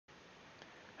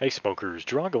Hey smokers,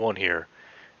 Drago1 here,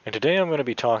 and today I'm going to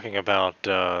be talking about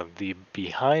the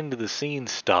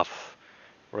behind-the-scenes stuff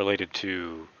related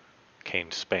to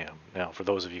Kane spam. Now, for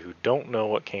those of you who don't know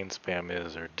what Kane spam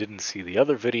is or didn't see the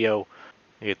other video,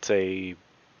 it's a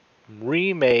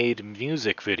remade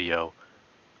music video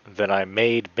that I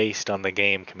made based on the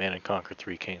game Command & Conquer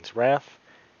 3 Kane's Wrath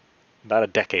about a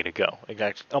decade ago,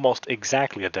 almost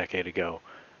exactly a decade ago,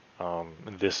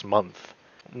 this month.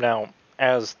 Now,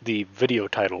 as the video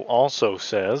title also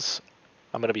says,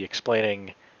 I'm going to be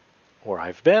explaining where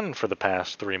I've been for the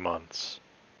past 3 months.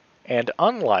 And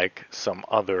unlike some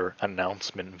other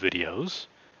announcement videos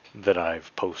that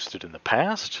I've posted in the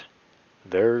past,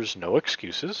 there's no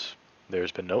excuses,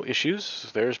 there's been no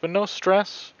issues, there's been no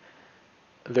stress,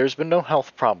 there's been no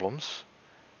health problems,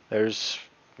 there's,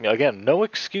 again, no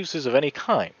excuses of any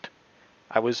kind.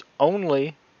 I was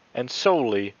only and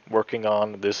solely working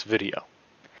on this video.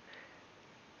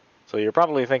 So you're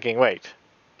probably thinking, wait,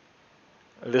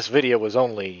 this video was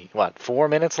only, what, 4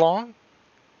 minutes long?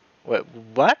 What?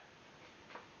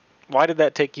 Why did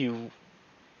that take you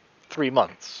 3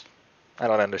 months? I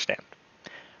don't understand.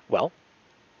 Well,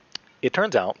 it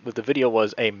turns out that the video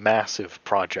was a massive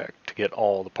project to get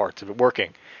all the parts of it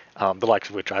working, the likes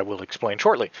of which I will explain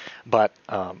shortly. But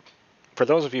for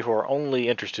those of you who are only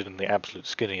interested in the absolute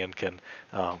skinny and can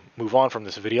move on from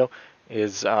this video,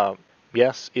 is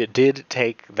yes, it did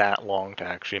take that long to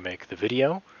actually make the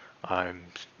video. I'm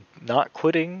not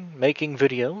quitting making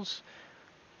videos.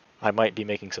 I might be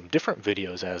making some different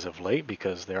videos as of late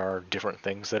because there are different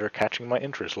things that are catching my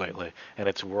interest lately, and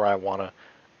it's where I want to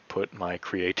put my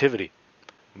creativity.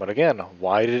 But again,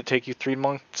 why did it take you 3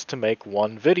 months to make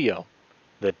one video?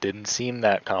 That didn't seem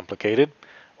that complicated.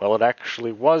 Well, it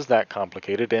actually was that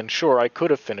complicated, and sure, I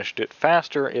could have finished it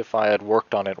faster if I had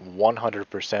worked on it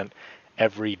 100%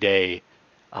 every day,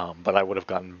 but I would have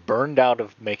gotten burned out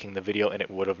of making the video, and it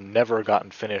would have never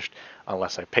gotten finished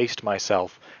unless I paced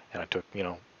myself and I took,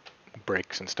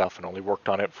 breaks and stuff and only worked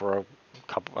on it for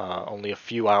only a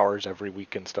few hours every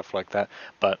week and stuff like that.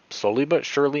 But slowly but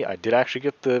surely, I did actually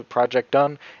get the project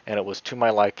done, and it was to my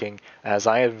liking as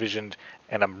I envisioned,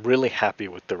 and I'm really happy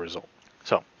with the result.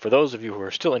 So, for those of you who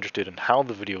are still interested in how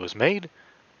the video was made,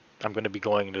 I'm going to be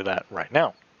going into that right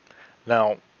now.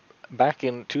 Now, back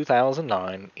in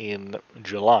 2009, in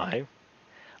July,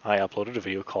 I uploaded a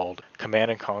video called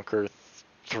Command & Conquer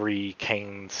 3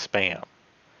 Kane Spam.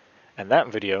 And that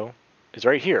video is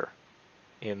right here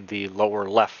in the lower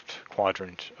left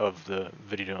quadrant of the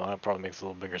video. I'll probably make this a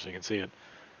little bigger so you can see it.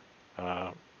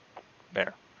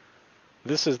 There.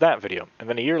 This is that video. And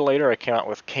then a year later I came out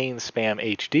with Kane Spam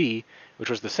HD, which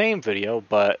was the same video,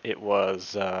 but it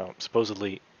was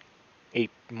supposedly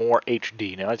more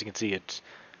HD. Now, as you can see, it's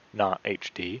not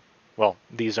HD. Well,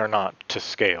 these are not to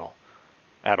scale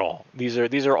at all. These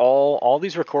are all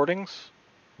these recordings,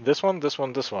 this one,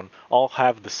 all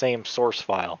have the same source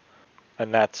file,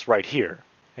 and that's right here.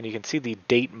 And you can see the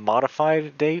date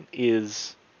modified date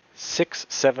is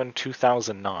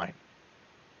 6/7/2009.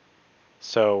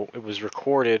 So it was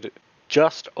recorded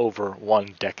just over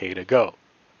 1 decade ago.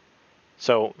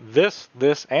 So this,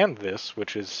 and this,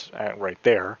 which is right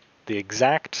there, the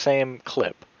exact same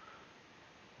clip,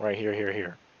 right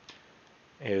here,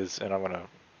 is, and I'm going to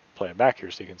play it back here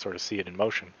so you can sort of see it in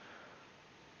motion.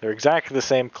 They're exactly the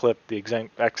same clip, the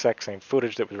exact same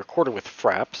footage that was recorded with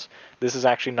fraps. This is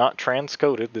actually not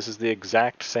transcoded. This is the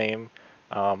exact same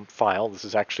file. This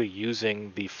is actually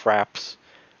using the fraps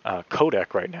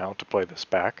codec right now to play this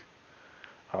back.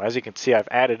 As you can see, I've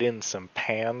added in some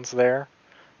pans there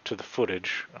to the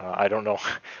footage. I don't know.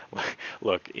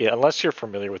 Look, unless you're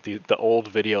familiar with the old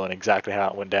video and exactly how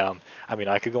it went down, I mean,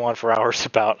 I could go on for hours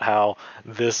about how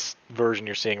this version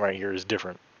you're seeing right here is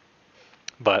different.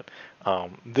 But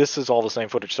this is all the same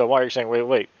footage. So why are you saying,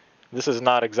 wait, this is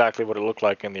not exactly what it looked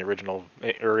like in the original,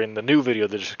 or in the new video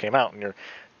that just came out, and you're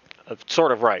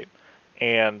sort of right.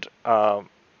 And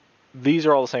these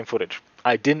are all the same footage.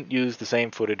 I didn't use the same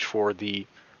footage for the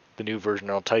new version,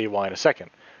 and I'll tell you why in a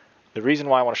second. The reason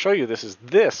why I want to show you this is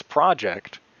this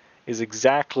project is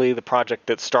exactly the project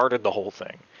that started the whole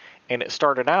thing. And it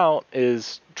started out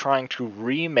as trying to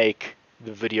remake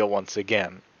the video once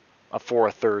again for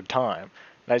a third time.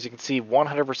 And as you can see,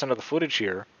 100% of the footage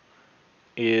here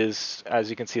is, as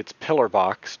you can see, it's pillar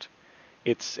boxed.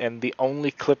 And the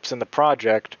only clips in the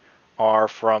project are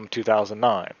from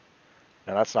 2009.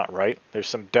 Now that's not right. There's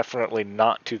some definitely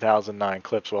not 2009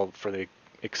 clips, well, for the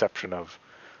exception of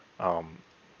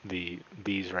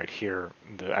these right here,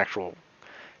 the actual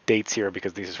dates here,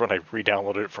 because these is when I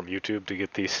re-downloaded it from YouTube to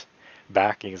get these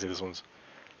back. You can see this one's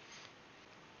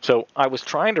So I was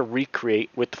trying to recreate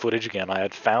with the footage again. I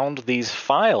had found these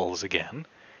files again,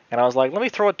 and I was like, let me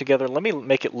throw it together. Let me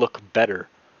make it look better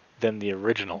than the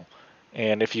original.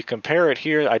 And if you compare it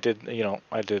here, I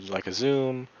did like a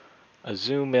zoom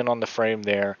in on the frame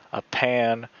there, a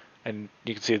pan, and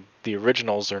you can see the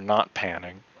originals are not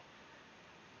panning.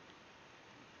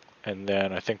 And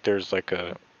then I think there's like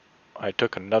I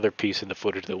took another piece of the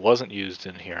footage that wasn't used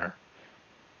in here,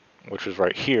 which was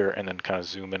right here, and then kind of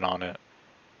zoom in on it.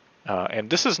 And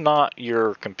this is not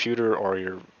your computer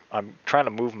or I'm trying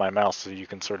to move my mouse so you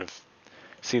can sort of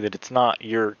see that it's not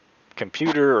your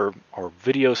computer or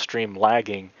video stream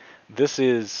lagging. This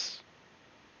is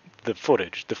the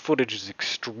footage. The footage is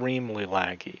extremely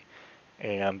laggy,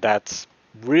 and that's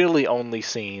really only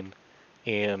seen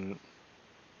in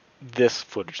this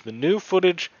footage. The new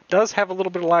footage does have a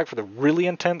little bit of lag for the really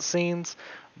intense scenes,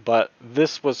 but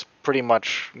this was pretty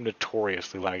much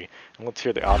notoriously laggy. And let's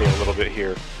hear the audio a little bit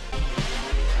here.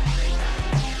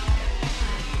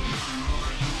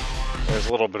 There's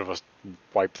a little bit of a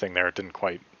wipe thing there. It didn't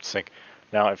quite sync.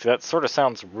 Now, if that sort of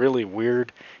sounds really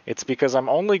weird, it's because I'm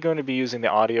only going to be using the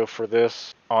audio for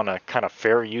this on a kind of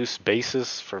fair use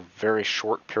basis for very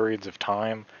short periods of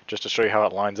time, just to show you how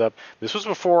it lines up. This was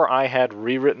before I had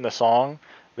rewritten the song.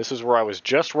 This is where I was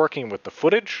just working with the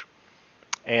footage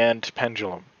and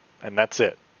pendulum, and that's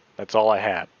it. That's all I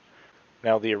had.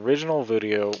 Now, the original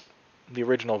videos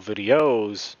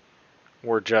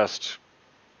were just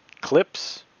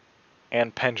clips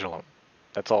and pendulum.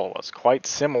 That's all it was. Quite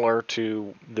similar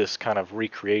to this kind of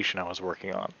recreation I was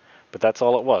working on. But that's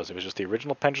all it was. It was just the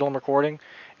original pendulum recording,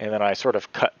 and then I sort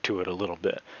of cut to it a little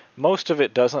bit. Most of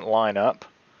it doesn't line up.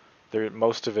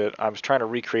 Most of it, I was trying to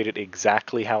recreate it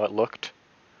exactly how it looked.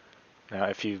 Now,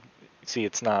 if you see,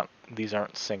 these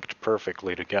aren't synced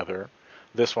perfectly together.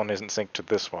 This one isn't synced to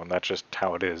this one. That's just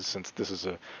how it is. Since this is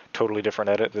a totally different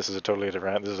edit, this is a totally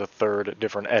different edit, this is a third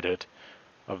different edit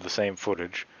of the same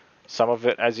footage. Some of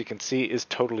it, as you can see, is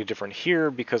totally different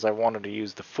here because I wanted to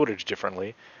use the footage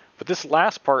differently. But this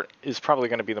last part is probably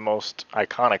going to be the most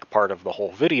iconic part of the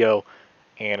whole video,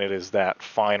 and it is that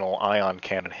final ion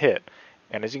cannon hit.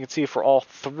 And as you can see, for all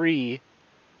three,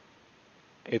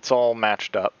 it's all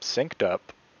matched up, synced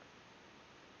up,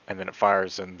 and then it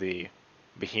fires and the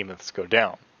behemoths go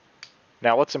down.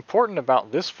 Now, what's important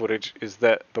about this footage is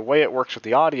that the way it works with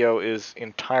the audio is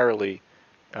entirely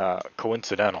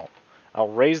coincidental. I'll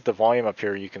raise the volume up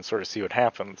here, you can sort of see what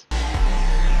happens.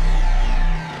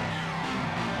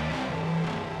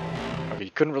 Okay,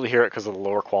 you couldn't really hear it because of the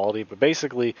lower quality, but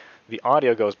basically the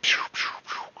audio goes,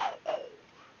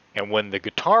 and when the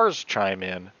guitars chime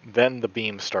in, then the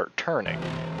beams start turning.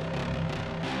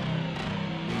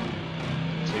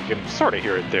 So you can sort of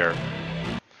hear it there.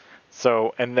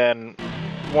 So, and then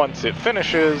once it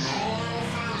finishes,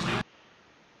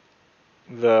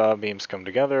 the beams come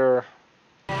together.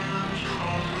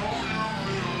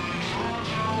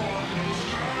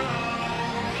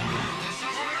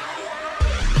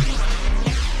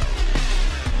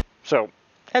 So,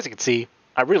 as you can see,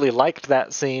 I really liked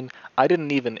that scene. I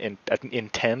didn't even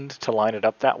intend to line it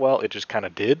up that well. It just kind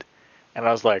of did. And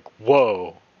I was like,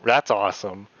 whoa, that's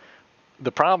awesome.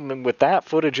 The problem with that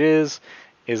footage is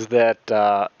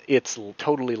that it's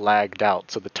totally lagged out.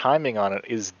 So the timing on it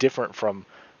is different from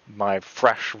my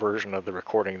fresh version of the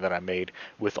recording that I made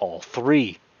with all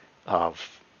three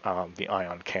of the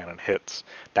ion cannon hits.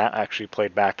 That actually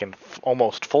played back in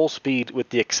almost full speed, with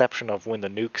the exception of when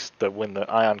when the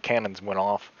ion cannons went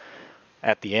off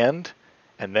at the end,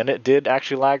 and then it did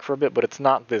actually lag for a bit. But it's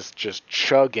not this just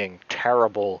chugging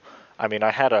terrible. I mean,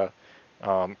 I had a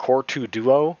Core 2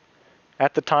 Duo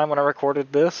at the time when I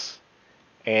recorded this,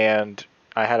 and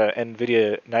I had an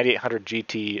NVIDIA 9800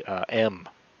 GT M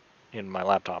in my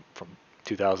laptop from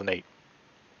 2008.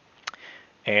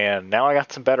 And now I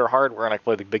got some better hardware and I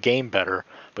play the game better,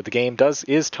 but the game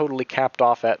is totally capped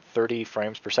off at 30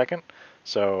 frames per second.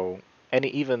 So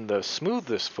even the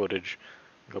smoothest footage,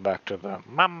 go back to the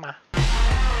mama.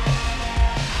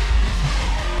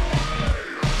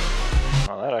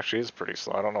 Oh, that actually is pretty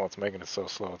slow. I don't know what's making it so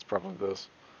slow. It's probably this.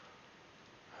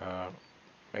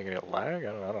 Making it lag?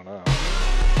 I don't know.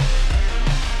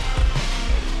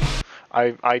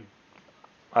 I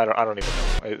don't even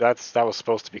know. That was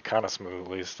supposed to be kind of smooth,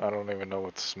 at least. I don't even know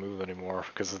what's smooth anymore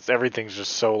because everything's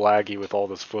just so laggy with all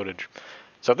this footage.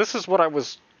 So this is what I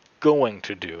was going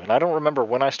to do, and I don't remember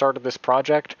when I started this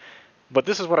project, but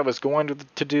this is what I was going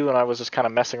to do, and I was just kind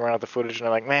of messing around with the footage, and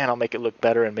I'm like, man, I'll make it look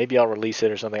better, and maybe I'll release it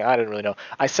or something. I didn't really know.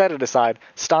 I set it aside,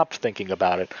 stopped thinking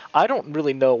about it. I don't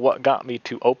really know what got me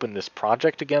to open this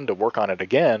project again, to work on it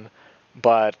again,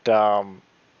 but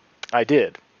I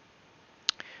did.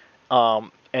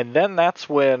 And then that's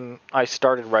when I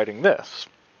started writing this.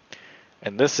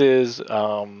 And this is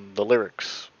the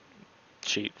lyrics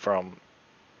sheet from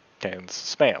Kane's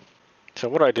Spam. So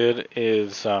what I did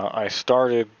is I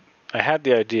had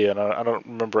the idea, and I don't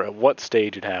remember at what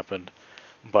stage it happened,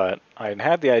 but I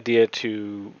had the idea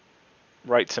to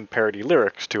write some parody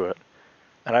lyrics to it.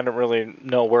 And I didn't really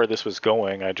know where this was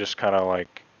going. I just kind of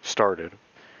like started.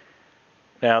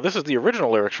 Now, this is the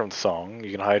original lyrics from the song.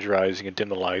 You can hide your eyes, you can dim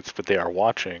the lights, but they are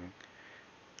watching.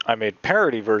 I made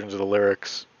parody versions of the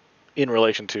lyrics in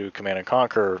relation to Command and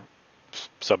Conquer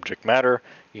subject matter.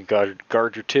 You can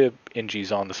guard your tib,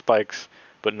 NG's on the spikes,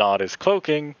 but not as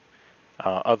cloaking.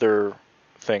 Other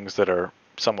things that are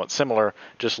somewhat similar,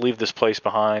 just leave this place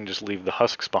behind, just leave the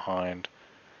husks behind.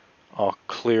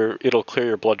 It'll clear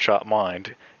your bloodshot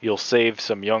mind. You'll save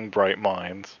some young bright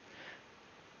minds.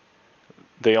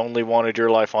 They only wanted your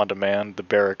life on demand. The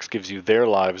barracks gives you their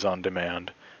lives on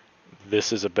demand.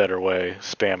 This is a better way.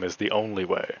 Spam is the only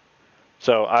way.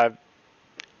 So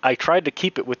I tried to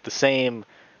keep it with the same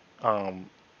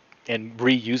and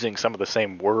reusing some of the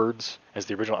same words as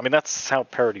the original. I mean, that's how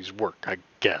parodies work, I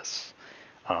guess.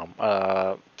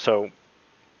 So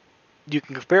you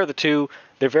can compare the two.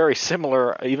 They're very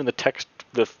similar. Even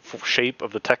the shape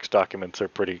of the text documents are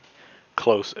pretty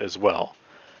close as well.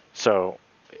 So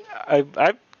I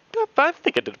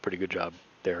think I did a pretty good job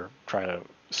there, trying to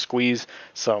squeeze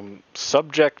some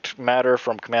subject matter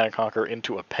from Command and Conquer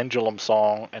into a pendulum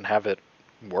song and have it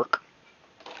work.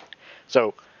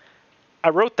 So I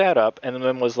wrote that up and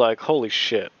then was like, holy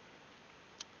shit,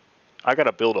 I got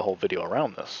to build a whole video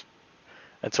around this.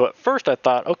 And so at first I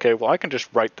thought, okay, well, I can just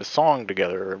write the song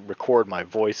together and record my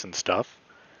voice and stuff.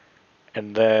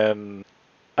 And then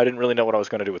I didn't really know what I was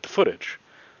going to do with the footage.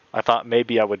 I thought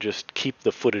maybe I would just keep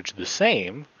the footage the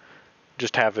same,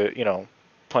 just have it,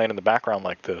 playing in the background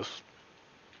like this,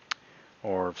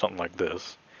 or something like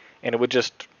this. And it would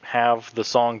just have the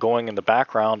song going in the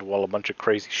background while a bunch of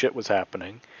crazy shit was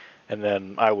happening. And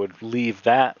then I would leave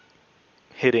that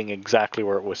hitting exactly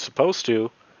where it was supposed to,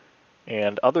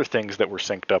 and other things that were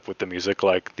synced up with the music,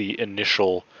 like the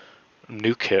initial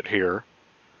nuke hit here.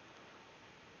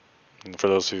 And for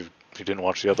those who didn't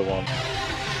watch the other one,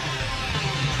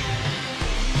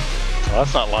 well,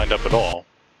 that's not lined up at all.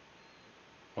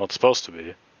 Well, it's supposed to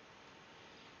be.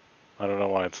 I don't know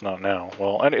why it's not now.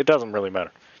 Well, and it doesn't really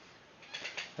matter.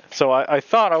 So I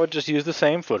thought I would just use the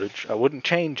same footage. I wouldn't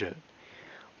change it.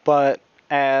 But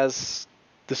as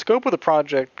the scope of the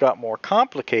project got more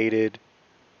complicated,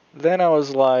 then I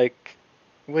was like,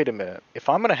 wait a minute. If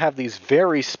I'm going to have these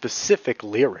very specific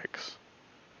lyrics,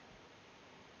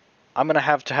 I'm going to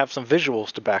have some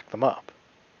visuals to back them up.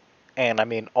 And I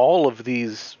mean, all of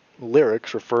these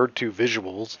lyrics referred to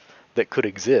visuals that could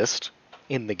exist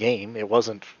in the game. It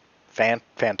wasn't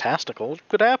fantastical. It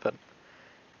could happen.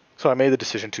 So I made the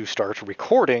decision to start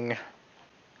recording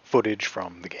footage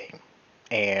from the game.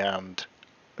 And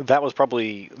that was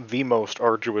probably the most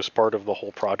arduous part of the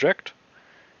whole project,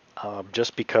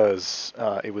 just because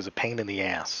it was a pain in the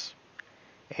ass.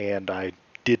 And I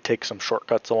did take some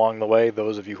shortcuts along the way.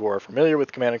 Those of you who are familiar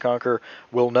with Command & Conquer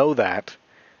will know that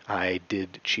I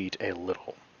did cheat a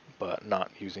little, but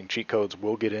not using cheat codes.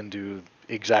 We'll get into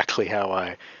exactly how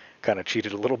I kind of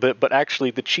cheated a little bit, but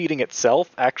actually the cheating itself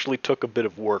actually took a bit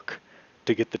of work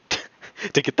to get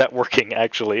to get that working.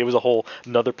 Actually, it was a whole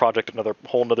another project,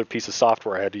 whole another piece of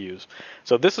software I had to use.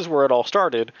 So this is where it all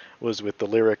started, was with the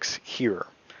lyrics here.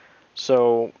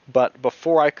 So, but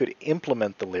before I could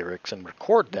implement the lyrics and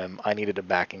record them, I needed a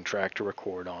backing track to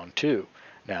record on too.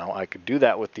 Now, I could do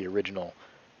that with the original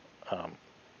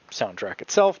soundtrack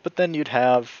itself, but then you'd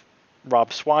have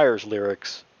Rob Swire's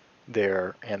lyrics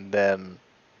there, and then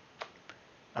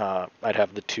I'd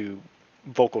have the two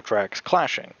vocal tracks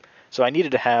clashing. So I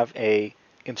needed to have a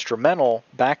instrumental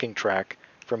backing track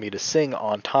for me to sing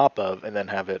on top of and then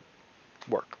have it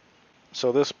work.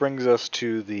 So this brings us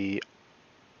to the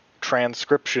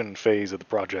transcription phase of the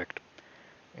project.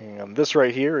 And this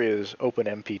right here is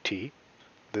OpenMPT.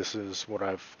 This is what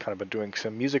I've kind of been doing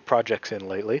some music projects in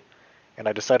lately. And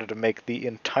I decided to make the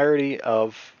entirety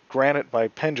of Granite by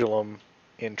Pendulum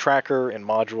in Tracker, in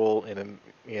Module,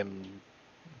 in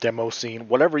Demo Scene,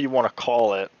 whatever you want to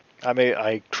call it.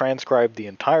 I transcribed the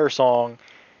entire song,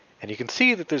 and you can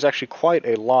see that there's actually quite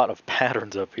a lot of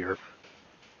patterns up here.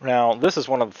 Now, this is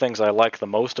one of the things I like the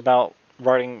most about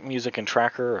writing music in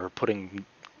Tracker, or putting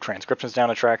transcriptions down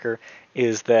in Tracker,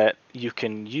 is that you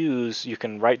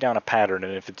can write down a pattern,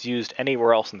 and if it's used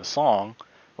anywhere else in the song,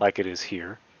 like it is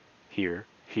here, here,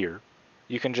 here,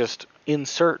 you can just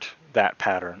insert that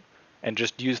pattern and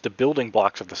just use the building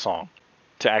blocks of the song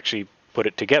to actually put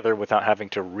it together without having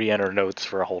to re-enter notes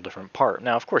for a whole different part.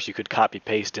 Now, of course, you could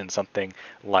copy-paste in something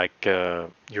like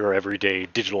your everyday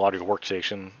digital audio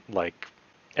workstation, like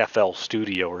FL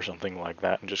Studio or something like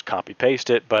that, and just copy-paste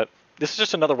it, but this is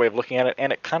just another way of looking at it,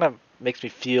 and it kind of makes me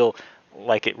feel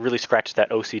like it really scratches that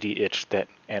OCD itch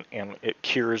and it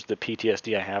cures the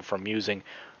PTSD I have from using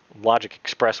Logic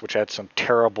Express, which had some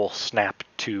terrible snap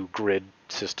to grid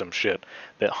system shit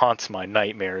that haunts my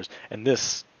nightmares, and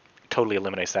this totally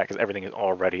eliminates that because everything is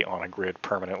already on a grid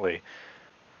permanently.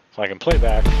 So I can play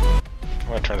back. I'm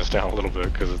going to turn this down a little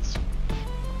bit because it's...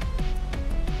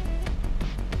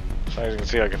 So as you can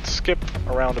see, I can skip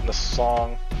around in the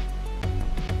song.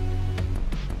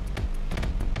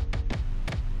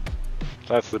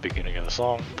 So that's the beginning of the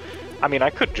song. I mean, I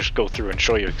could just go through and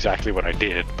show you exactly what I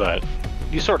did, but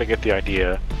you sort of get the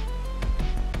idea.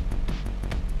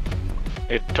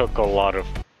 It took a lot of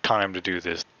time to do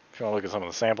this. If you want to look at some of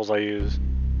the samples I use.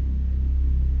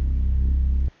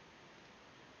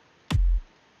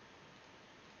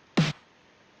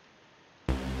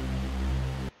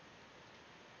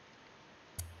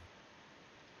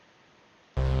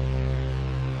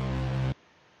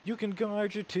 You can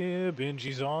guide your tib,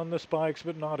 Benji's on the spikes,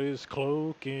 but not his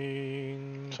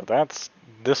cloaking. So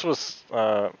this was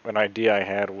an idea I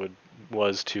had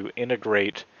was to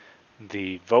integrate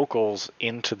the vocals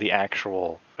into the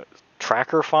actual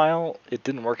tracker file. It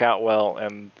didn't work out well,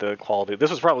 and the quality...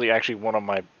 This was probably actually one of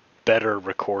my better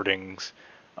recordings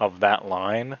of that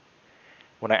line.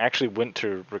 When I actually went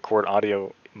to record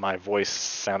audio, my voice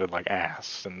sounded like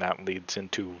ass, and that leads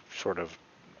into sort of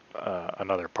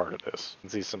another part of this. You can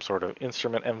see some sort of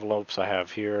instrument envelopes I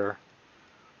have here.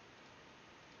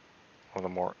 One of the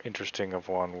more interesting of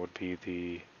one would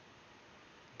be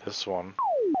this one.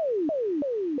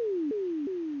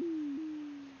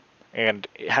 And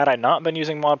had I not been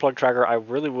using Mod Plug Tracker, I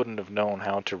really wouldn't have known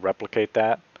how to replicate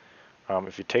that.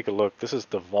 If you take a look, this is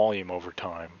the volume over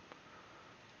time.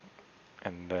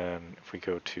 And then if we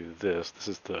go to this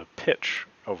is the pitch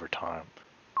over time.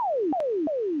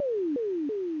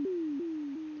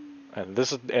 And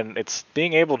it's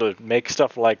being able to make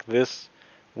stuff like this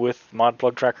with Mod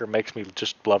Plug Tracker makes me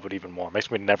just love it even more.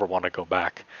 Makes me never want to go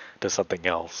back to something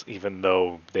else, even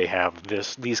though they have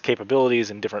these capabilities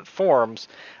in different forms.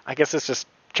 I guess this just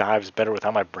jives better with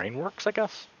how my brain works, I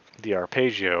guess. The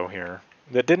arpeggio here.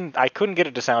 I couldn't get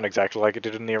it to sound exactly like it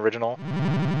did in the original.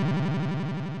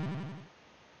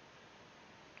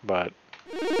 But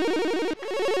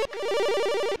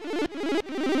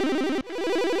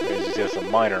as you see, it's a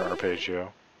minor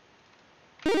arpeggio.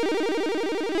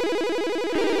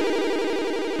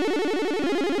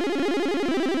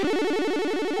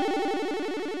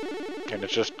 And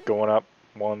it's just going up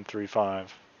 1, 3,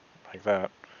 5, like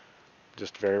that,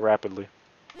 just very rapidly.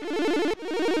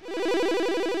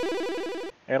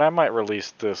 And I might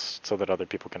release this so that other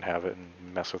people can have it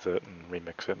and mess with it and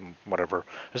remix it and whatever.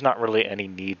 There's not really any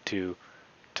need to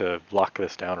lock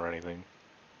this down or anything,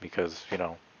 because, you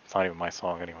know, it's not even my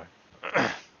song anyway.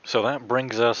 So that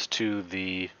brings us to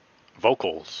the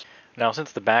vocals. Now,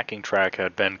 since the backing track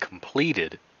had been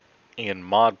completed in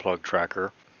Mod Plug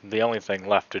Tracker, the only thing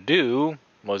left to do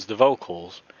was the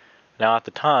vocals. Now, at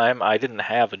the time, I didn't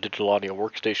have a digital audio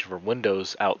workstation for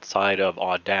Windows outside of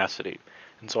Audacity.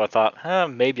 And so I thought,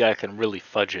 maybe I can really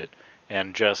fudge it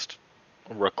and just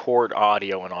record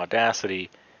audio in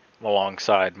Audacity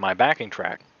alongside my backing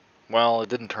track. Well, it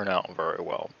didn't turn out very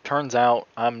well. Turns out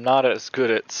I'm not as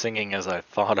good at singing as I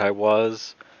thought I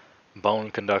was. Bone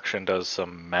conduction does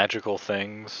some magical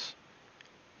things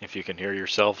if you can hear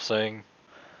yourself sing.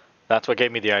 That's what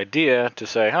gave me the idea to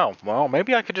say, oh, well,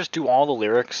 maybe I could just do all the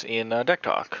lyrics in Deck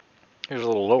Talk. Here's a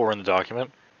little lower in the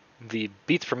document. The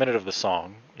beats per minute of the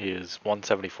song is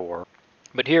 174.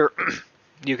 But here,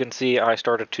 you can see I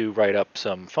started to write up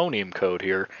some phoneme code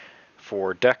here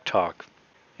for Deck Talk.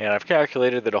 And I've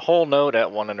calculated that a whole note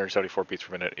at 174 beats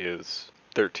per minute is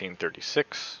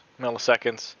 1336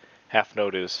 milliseconds. Half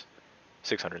note is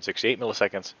 668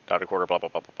 milliseconds. Dot a quarter, blah, blah,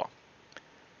 blah, blah, blah.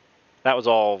 That was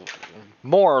all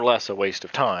more or less a waste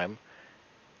of time.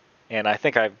 And I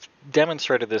think I've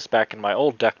demonstrated this back in my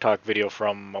old Deck Talk video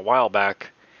from a while back,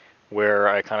 where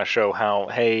I kind of show how,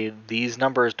 hey, these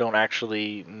numbers don't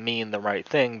actually mean the right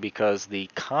thing because the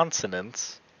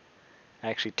consonants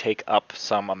actually take up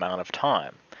some amount of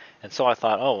time. And so I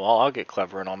thought, oh, well, I'll get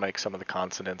clever and I'll make some of the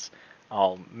consonants.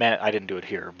 I didn't do it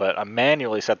here, but I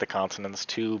manually set the consonants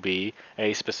to be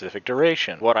a specific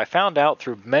duration. What I found out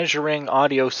through measuring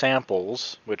audio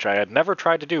samples, which I had never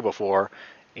tried to do before,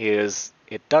 is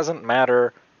it doesn't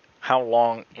matter how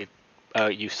long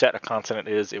you set a consonant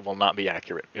is, it will not be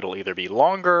accurate. It'll either be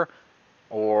longer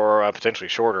or potentially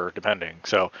shorter, depending.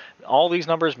 So all these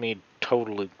numbers mean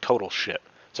total shit.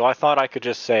 So I thought I could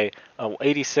just say, oh,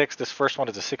 86, this first one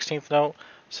is a 16th note,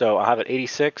 so I'll have it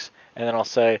 86, and then I'll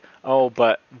say, oh,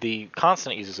 but the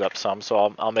consonant uses up some,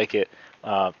 so I'll make it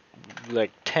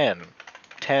like 10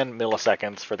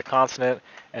 milliseconds for the consonant,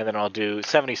 and then I'll do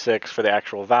 76 for the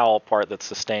actual vowel part that's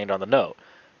sustained on the note.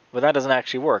 But that doesn't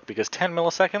actually work, because 10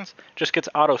 milliseconds just gets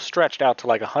auto-stretched out to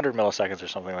like 100 milliseconds or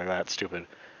something like that, stupid,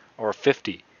 or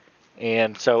 50.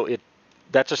 And so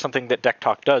that's just something that Deck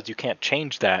Talk does. You can't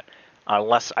change that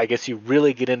unless, I guess, you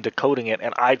really get into coding it.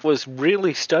 And I was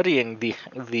really studying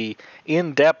the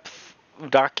in-depth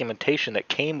documentation that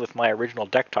came with my original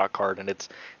Deck Talk card and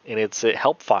its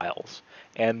help files.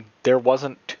 And there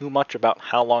wasn't too much about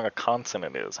how long a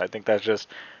consonant is. I think that's just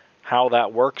how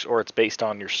that works, or it's based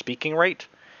on your speaking rate.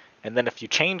 And then if you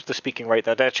change the speaking rate,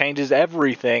 that changes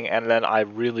everything. And then I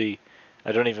don't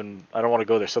want to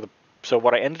go there. So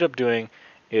what I ended up doing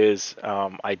is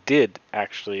I did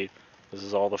actually, this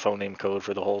is all the phone name code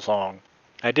for the whole song.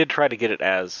 I did try to get it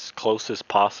as close as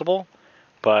possible,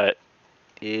 but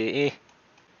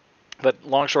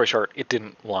long story short, it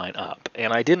didn't line up.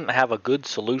 And I didn't have a good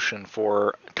solution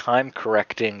for time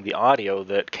correcting the audio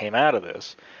that came out of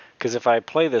this. Because if I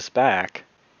play this back...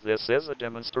 This is a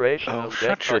demonstration of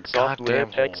shut your software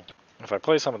goddamn text. hole. If I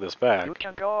play some of this back... You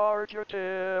can guard your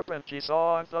tip and keys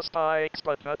on the spikes,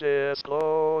 but not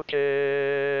dislocate.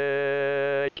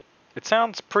 It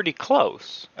sounds pretty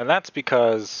close, and that's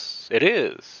because it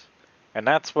is. And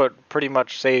that's what pretty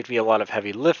much saved me a lot of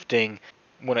heavy lifting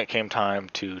when it came time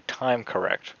to time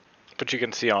correct. But you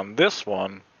can see on this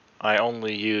one, I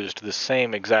only used the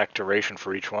same exact duration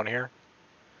for each one here.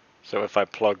 So if I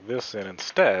plug this in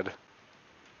instead...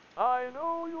 I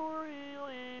know you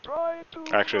really tried to...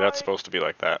 Actually, that's supposed to be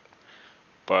like that.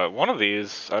 But one of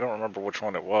these, I don't remember which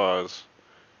one it was.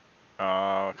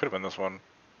 It could have been this one.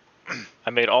 I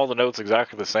made all the notes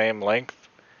exactly the same length,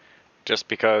 just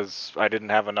because I didn't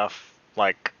have enough,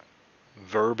 like,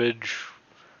 verbiage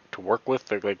to work with.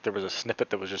 There was a snippet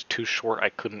that was just too short. I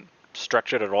couldn't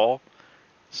stretch it at all.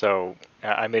 So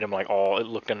I made them like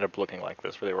ended up looking like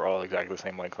this, where they were all exactly the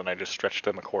same length, and I just stretched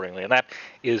them accordingly. And that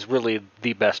is really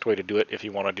the best way to do it if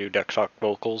you want to do Deck Talk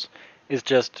vocals, is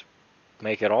just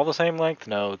make it all the same length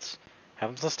notes, have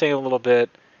them sustain a little bit.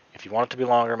 If you want it to be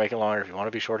longer, make it longer. If you want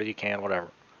it to be shorter, you can, whatever.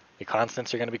 The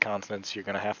constants are going to be constants. You're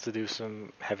going to have to do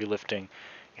some heavy lifting.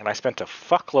 And I spent a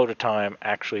fuckload of time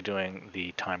actually doing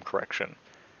the time correction.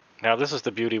 Now this is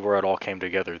the beauty where it all came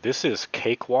together. This is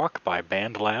Cakewalk by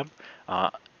BandLab.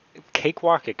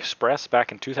 Cakewalk Express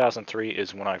back in 2003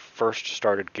 is when I first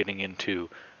started getting into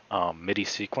MIDI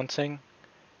sequencing,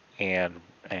 and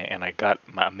I got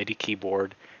my MIDI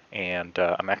keyboard, and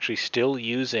I'm actually still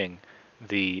using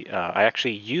I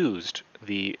actually used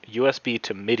the USB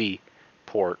to MIDI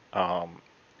port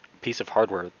piece of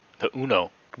hardware, the Uno,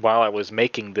 while I was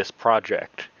making this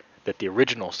project that the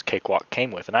original Cakewalk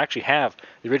came with. And I actually have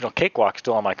the original Cakewalk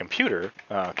still on my computer,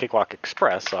 Cakewalk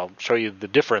Express. I'll show you the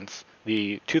difference,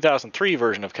 the 2003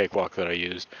 version of Cakewalk that I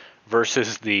used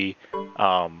versus the,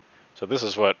 so this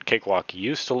is what Cakewalk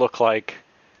used to look like,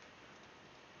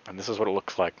 and this is what it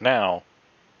looks like now.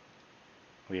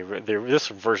 This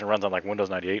version runs on like Windows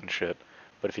 98 and shit.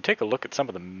 But if you take a look at some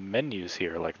of the menus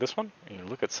here, like this one, you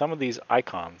look at some of these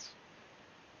icons,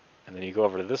 and then you go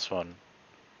over to this one,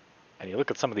 and you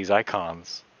look at some of these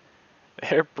icons,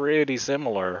 they're pretty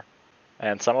similar,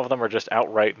 and some of them are just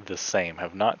outright the same,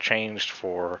 have not changed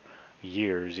for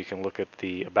years. You can look at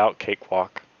the About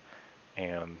Cakewalk,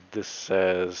 and this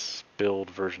says build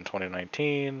version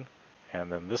 2019,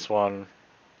 and then this one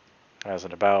has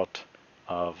an About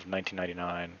of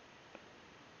 1999.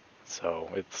 So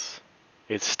it's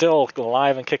still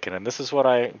alive and kicking, and this is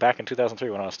what back in 2003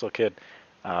 when I was still a kid,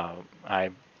 I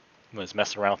was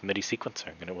messing around with MIDI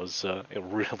sequencing, and it was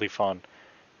really fun.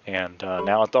 And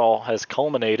now it all has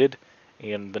culminated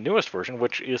in the newest version,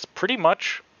 which is pretty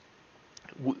much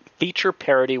feature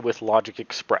parity with Logic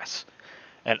Express.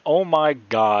 And oh my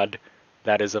god,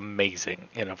 that is amazing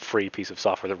in a free piece of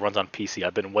software that runs on PC.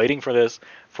 I've been waiting for this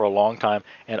for a long time,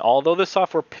 and although this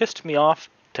software pissed me off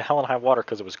to hell and high water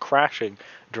because it was crashing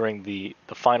during the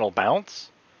final bounce,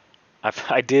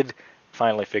 I did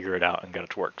finally figure it out and get it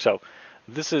to work. So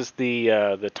this is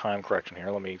the time correction here.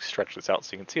 Let me stretch this out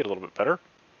so you can see it a little bit better.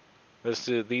 This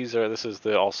is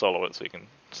the all solo it, so you can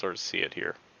sort of see it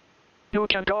here. You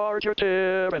can guard your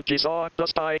tip and keys on the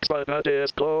spikes, but not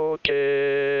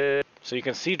dislocate. So you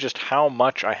can see just how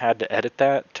much I had to edit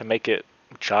that to make it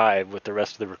jive with the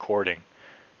rest of the recording,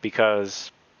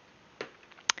 because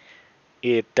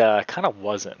it kind of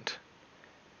wasn't.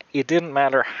 It didn't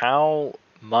matter how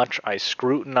much I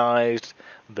scrutinized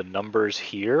the numbers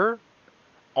here,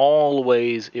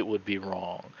 always it would be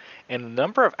wrong. And the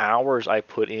number of hours I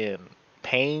put in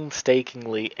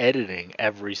painstakingly editing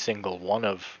every single one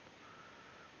of,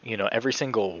 every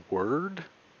single word,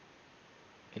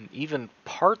 and even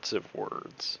parts of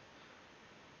words.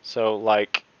 So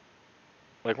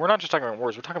we're not just talking about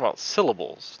words, we're talking about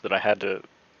syllables that I had to You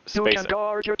space can out.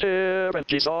 guard your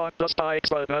territories on the spikes,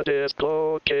 but that is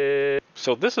cloaking.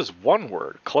 So this is one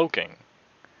word, cloaking.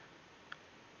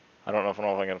 I don't know if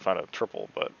I can find a triple,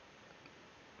 but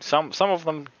some of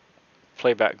them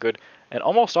play back good, and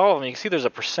almost all of them, you can see there's a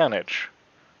percentage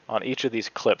on each of these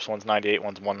clips. One's 98,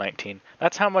 one's 119.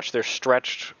 That's how much they're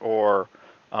stretched or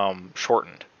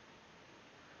shortened.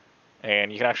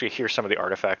 And you can actually hear some of the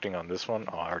artifacting on this one.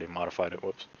 Oh, I already modified it.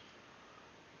 Whoops.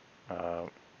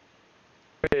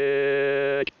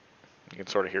 You can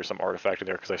sort of hear some artifacting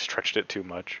there because I stretched it too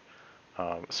much,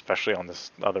 especially on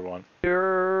this other one.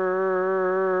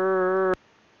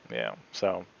 Yeah,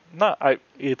 so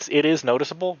it is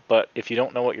noticeable, but if you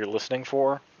don't know what you're listening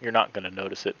for, you're not going to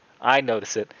notice it. I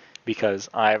notice it because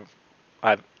I've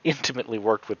intimately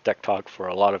worked with Deck Talk for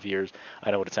a lot of years.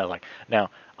 I know what it sounds like. Now,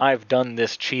 I've done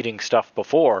this cheating stuff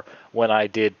before when I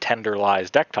did Tender Lies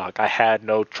Deck Talk. I had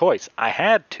no choice. I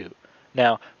had to.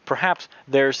 Now, perhaps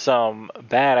there's some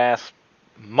badass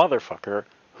motherfucker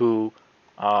who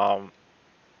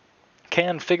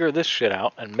can figure this shit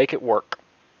out and make it work.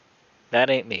 That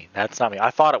ain't me. That's not me. I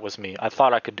thought it was me. I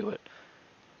thought I could do it.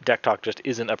 Deck Talk just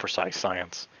isn't a precise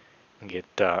science. It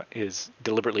is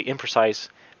deliberately imprecise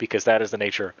because that is the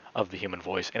nature of the human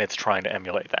voice, and it's trying to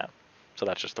emulate that. So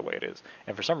that's just the way it is.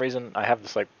 And for some reason, I have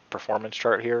this performance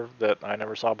chart here that I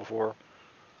never saw before.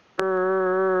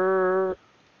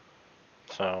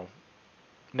 So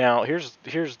now here's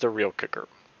the real kicker.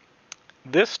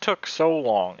 This took so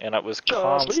long, and it was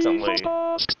constantly. Just leave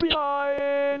those tusks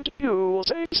behind. You will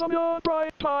take some your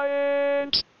bright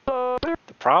minds. The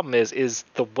problem is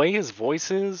the way his voice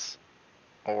is,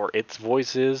 or its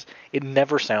voice is, it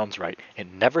never sounds right.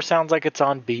 It never sounds like it's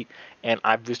on beat, and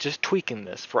I was just tweaking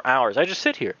this for hours. I just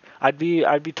sit here. I'd be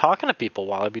talking to people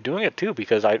while I'd be doing it too,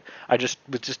 because I just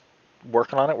was just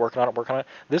working on it.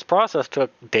 This process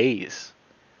took days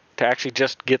to actually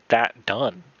just get that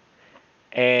done.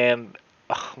 And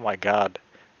oh my god,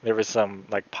 there was some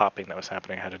popping that was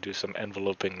happening. I had to do some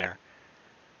enveloping there.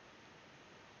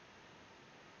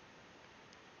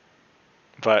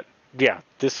 But yeah,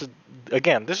 this is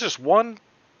just one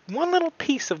little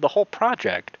piece of the whole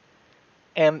project,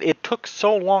 and it took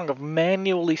so long of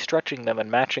manually stretching them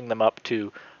and matching them up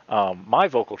to my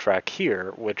vocal track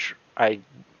here, which I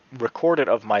recorded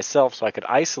of myself so I could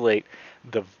isolate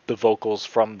the vocals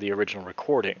from the original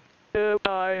recording.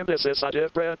 This is a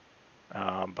different.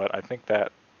 But I think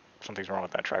that something's wrong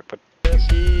with that track. But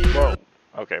whoa,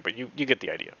 okay, but you get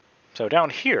the idea. So down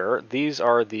here, these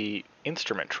are the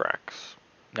instrument tracks.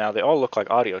 Now, they all look like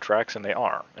audio tracks, and they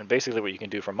are. And basically what you can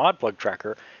do from ModPlug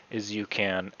Tracker is you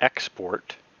can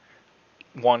export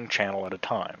one channel at a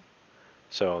time.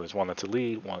 So there's one that's a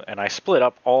lead, one, and I split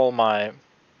up all my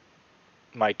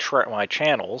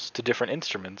channels to different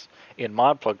instruments in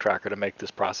ModPlug Tracker to make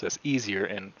this process easier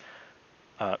and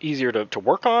easier to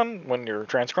work on when you're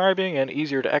transcribing, and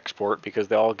easier to export because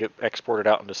they all get exported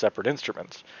out into separate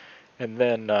instruments. And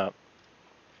then,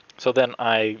 so then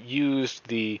I used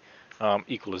the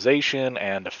equalization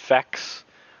and effects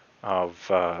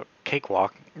of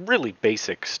Cakewalk, really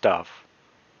basic stuff.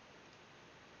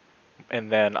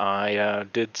 And then I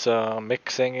did some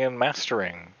mixing and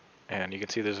mastering, and you can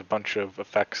see there's a bunch of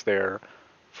effects there.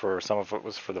 For some of it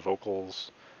was for the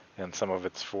vocals, and some of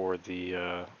it's for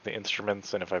the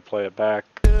instruments. And if I play it back,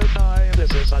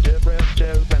 This is a different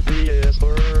tip, and he is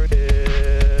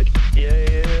learning.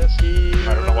 Yes, he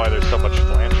I don't know why there's so much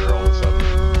flanger all of a sudden.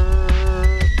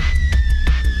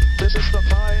 This is the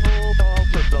final ball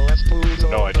with the last moves.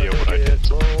 No idea what I did.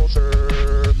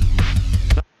 Closer.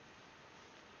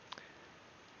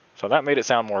 So that made it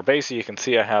sound more bassy. You can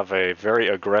see I have a very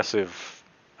aggressive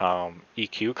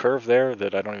EQ curve there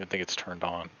that I don't even think it's turned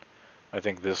on. I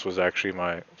think this was actually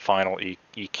my final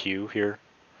EQ here.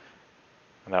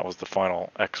 And that was the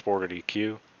final exported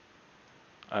EQ.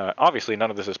 Obviously,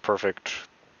 none of this is perfect.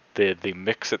 The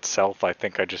mix itself, I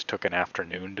think I just took an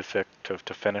afternoon to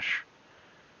finish.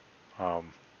 I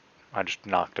just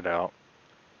knocked it out.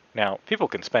 Now, people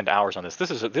can spend hours on this. This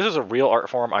is a real art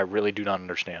form I really do not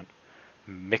understand.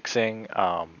 Mixing,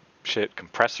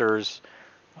 compressors,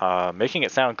 making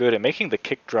it sound good, and making the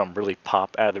kick drum really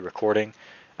pop out of the recording.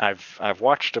 I've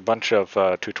watched a bunch of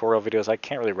tutorial videos. I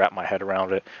can't really wrap my head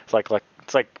around it. It's like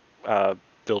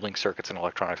building circuits and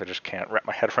electronics. I just can't wrap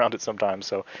my head around it sometimes.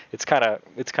 So it's kind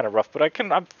of rough. But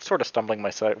I'm sort of stumbling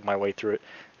my way through it,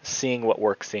 seeing what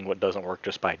works, seeing what doesn't work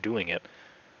just by doing it.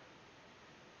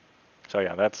 So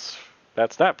yeah, that's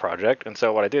that project. And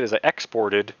so what I did is I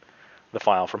exported the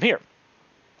file from here,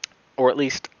 or at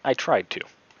least I tried to.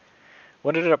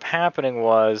 What ended up happening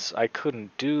was I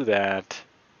couldn't do that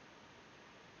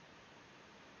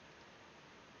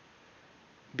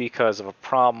because of a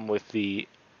problem with the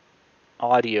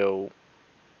audio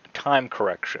time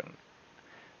correction.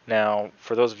 Now,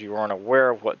 for those of you who aren't aware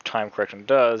of what time correction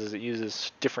does, is it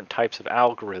uses different types of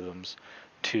algorithms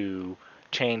to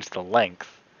change the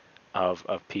length of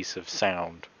a piece of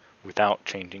sound without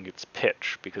changing its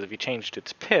pitch. Because if you changed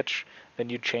its pitch, then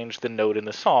you'd change the note in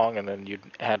the song, and then you'd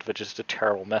have just a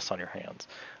terrible mess on your hands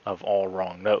of all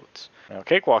wrong notes. Now,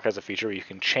 Cakewalk has a feature where you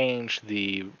can change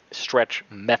the stretch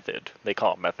method. They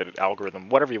call it method, algorithm,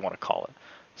 whatever you want to call it.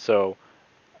 So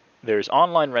there's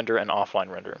online render and offline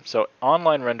render. So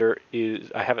online render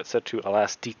is, I have it set to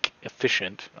elastic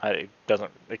efficient.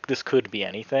 This could be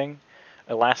anything.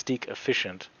 Elastic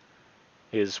efficient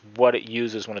is what it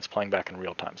uses when it's playing back in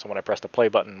real time. So when I press the play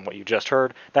button, what you just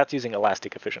heard, that's using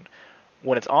elastic efficient.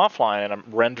 When it's offline and I'm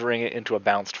rendering it into a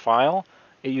bounced file,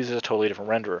 it uses a totally different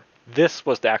renderer. This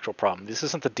was the actual problem. This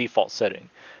isn't the default setting.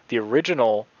 The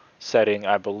original setting,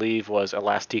 I believe, was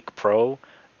elastic pro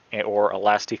or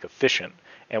elastic efficient.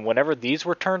 And whenever these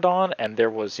were turned on and there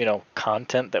was,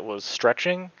 content that was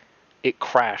stretching, it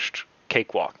crashed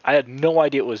Cakewalk. I had no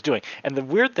idea what it was doing. And the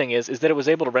weird thing is that it was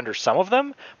able to render some of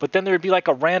them, but then there would be like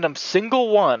a random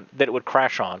single one that it would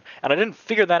crash on. And I didn't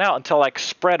figure that out until I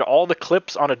spread all the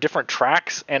clips onto different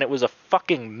tracks, and it was a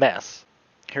fucking mess.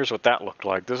 Here's what that looked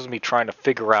like. This is me trying to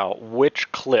figure out which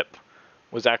clip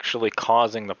was actually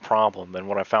causing the problem. And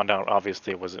what I found out,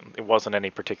 obviously, it wasn't any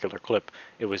particular clip.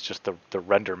 It was just the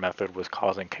render method was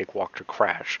causing Cakewalk to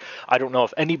crash. I don't know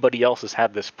if anybody else has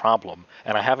had this problem,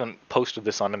 and I haven't posted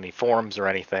this on any forums or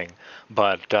anything.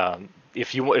 But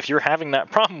if you're having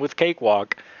that problem with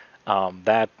Cakewalk,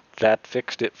 that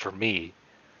fixed it for me.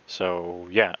 So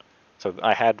yeah. So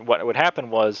what would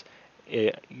happen was,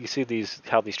 you see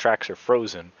how these tracks are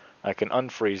frozen. I can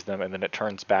unfreeze them, and then it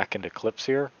turns back into clips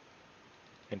here.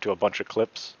 Into a bunch of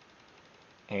clips.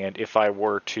 And if I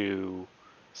were to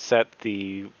set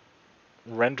the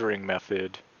rendering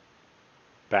method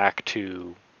back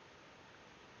to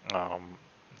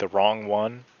the wrong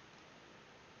one,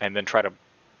 and then try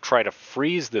to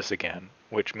freeze this again,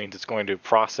 which means it's going to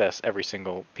process every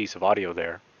single piece of audio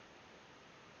there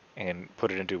and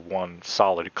put it into one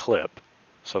solid clip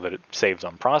so that it saves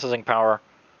on processing power,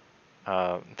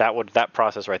 that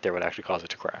process right there would actually cause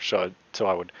it to crash. So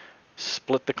I would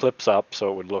split the clips up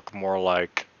so it would look more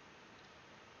like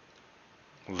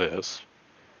this,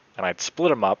 and I'd split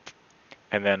them up,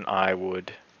 and then I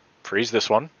would freeze this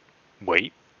one,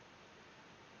 wait,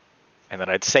 and then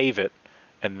I'd save it,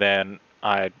 and then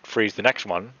I'd freeze the next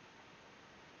one,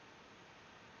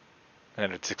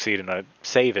 and it'd succeed, and I'd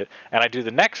save it, and I'd do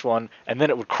the next one, and then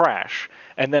it would crash.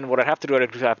 And then what I'd have to do,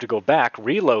 I'd have to go back,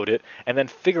 reload it, and then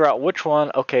figure out which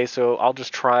one. Okay, so I'll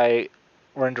just try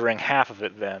rendering half of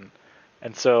it then.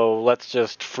 And so let's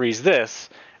just freeze this,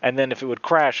 and then if it would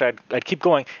crash, I'd keep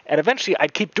going, and eventually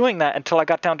I'd keep doing that until I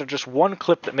got down to just one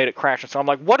clip that made it crash. And so I'm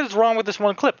like, what is wrong with this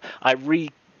one clip? I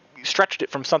stretched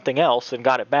it from something else and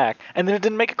got it back, and then it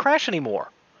didn't make it crash anymore.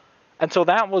 And so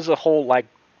that was a whole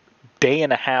day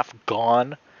and a half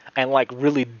gone, and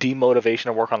really demotivation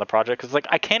to work on the project, because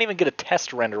I can't even get a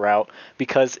test render out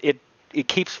because it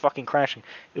keeps fucking crashing.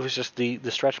 It was just the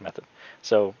stretch method.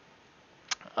 So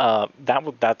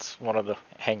that's one of the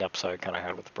hang-ups I kind of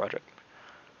had with the project.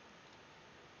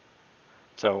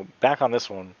 So back on this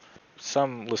one,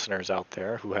 some listeners out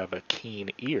there who have a keen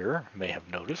ear may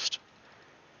have noticed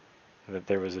that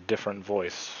there was a different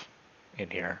voice in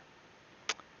here.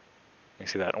 You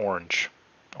see that orange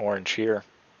here,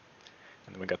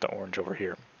 and then we got the orange over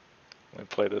here. Let me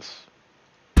play this.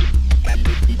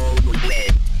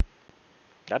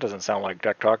 That doesn't sound like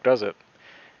Deck Talk, does it?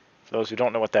 For those who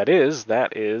don't know what that is from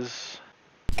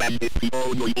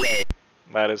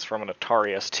an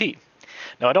Atari ST.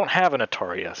 Now, I don't have an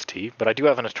Atari ST, but I do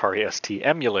have an Atari ST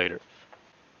emulator.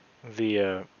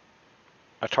 The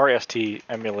Atari ST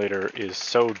emulator is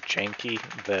so janky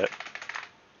that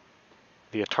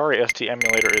the Atari ST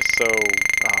emulator is so...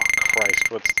 Oh,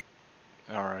 Christ,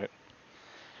 Alright.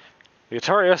 The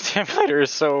Atari ST emulator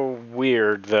is so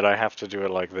weird that I have to do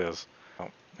it like this.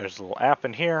 There's a little app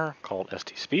in here called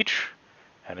ST Speech,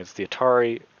 and it's the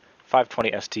Atari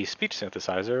 520 ST speech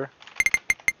synthesizer,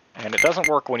 and it doesn't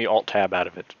work when you Alt-Tab out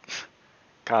of it.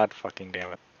 God fucking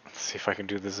damn it. Let's see if I can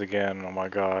do this again. Oh my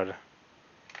god.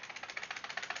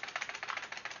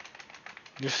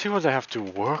 You see what I have to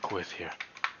work with here.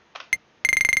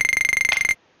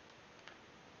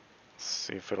 Let's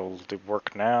see if it'll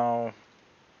work now.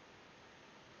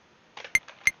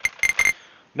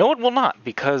 No, it will not,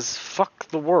 because fuck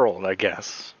the world, I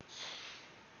guess.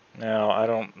 Now, I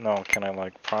don't know, can I,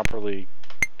 like, properly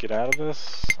get out of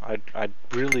this? I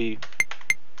really...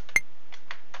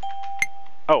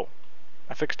 Oh,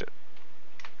 I fixed it.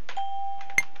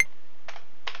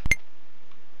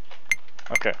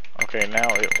 Okay, okay, now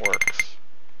it works.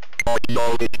 Oh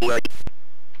no, it's working.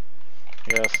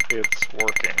 Yes, it's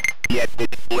working. Yes,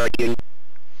 it's working.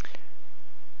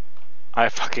 I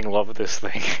fucking love this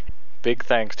thing. Big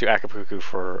thanks to Akapuku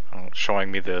for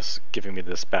showing me this, giving me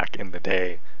this back in the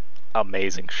day.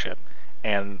 Amazing shit.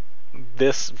 And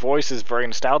this voice is very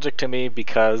nostalgic to me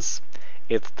because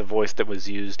it's the voice that was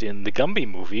used in the Gumby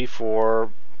movie for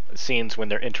scenes when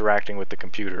they're interacting with the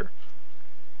computer.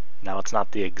 Now, it's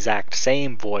not the exact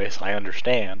same voice, I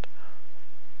understand.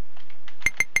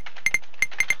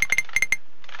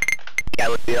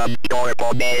 Calcium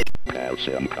carbonate.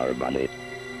 Calcium carbonate.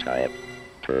 Type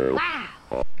 2.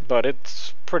 But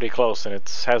it's pretty close, and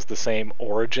it has the same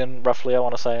origin, roughly, I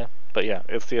want to say. But yeah,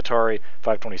 it's the Atari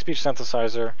 520 speech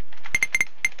synthesizer.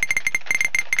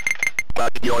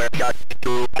 But you're just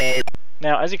too late.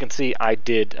 Now, as you can see, I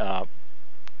did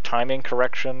timing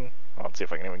correction. Well, let's see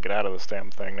if I can even get out of this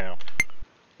damn thing now.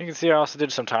 You can see I also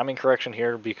did some timing correction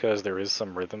here because there is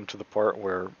some rhythm to the part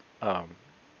where, I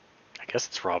guess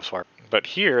it's Rob Swire. But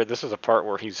here, this is a part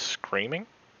where he's screaming.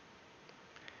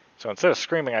 So instead of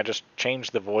screaming, I just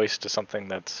changed the voice to something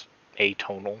that's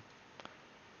atonal.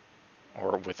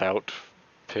 Or without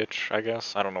pitch, I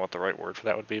guess. I don't know what the right word for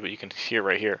that would be, but you can hear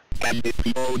right here.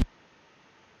 Wait,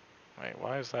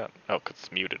 why is that? Oh, because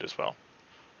it's muted as well.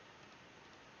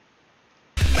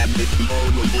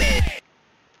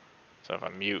 So if I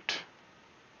mute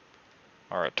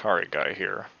our Atari guy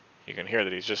here, you can hear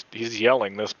that he's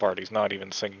yelling this part, he's not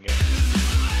even singing it.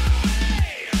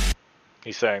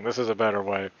 He's saying, this is a better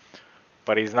way,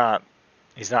 but he's not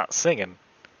singing.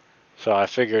 So I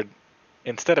figured,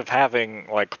 instead of having,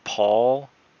 like, Paul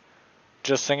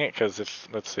just sing it, because if,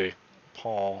 let's see,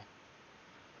 Paul,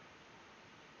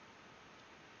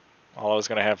 all I was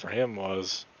going to have for him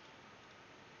was,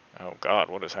 oh god,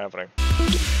 what is happening?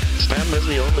 Spam is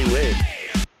the only way.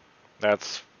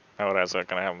 That's what I was going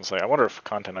to have him say. I wonder if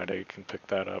Content ID can pick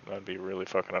that up. That'd be really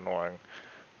fucking annoying.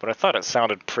 But I thought it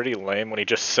sounded pretty lame when he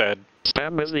just said...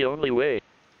 Spam is the only way.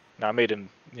 Now I made him,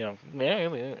 you know...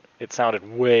 It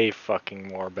sounded way fucking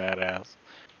more badass.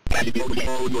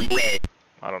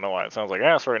 I don't know why it sounds like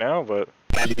ass right now, but...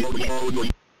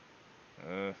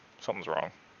 something's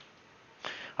wrong.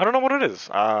 I don't know what it is.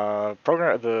 I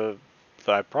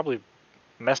probably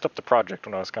messed up the project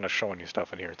when I was kind of showing you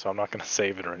stuff in here, so I'm not going to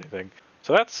save it or anything.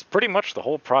 So that's pretty much the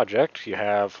whole project. You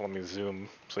have, let me zoom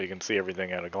so you can see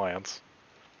everything at a glance.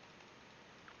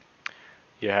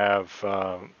 You have,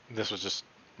 this was just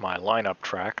my lineup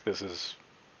track. This is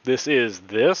this is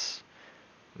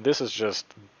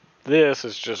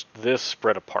just this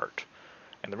spread apart.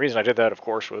 And the reason I did that, of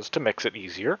course, was to mix it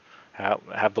easier.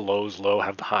 Have the lows low,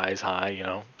 have the highs high, you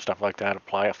know, stuff like that.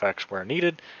 Apply effects where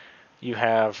needed. You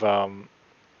have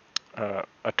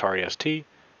Atari ST.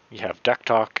 You have Deck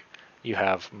Talk. You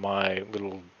have my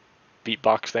little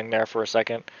beatbox thing there for a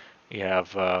second. You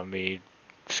have me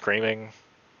screaming,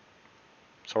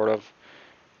 sort of.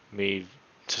 Me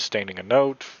sustaining a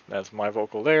note. That's my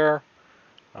vocal there.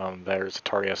 There's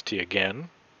Atari ST again.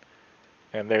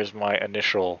 And there's my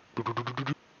initial...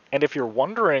 And if you're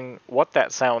wondering what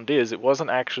that sound is, it wasn't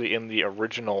actually in the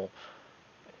original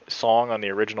song on the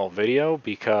original video,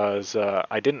 because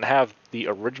I didn't have the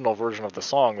original version of the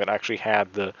song that actually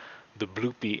had the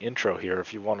bloopy intro here.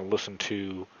 If you want to listen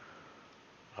to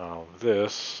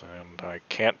this, and I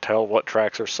can't tell what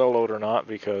tracks are soloed or not,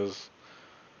 because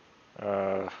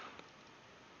I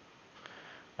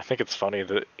think it's funny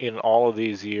that in all of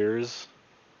these years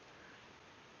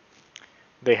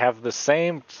they have the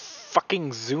same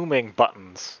fucking zooming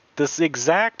buttons. This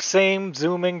exact same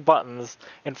zooming buttons.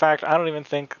 In fact, I don't even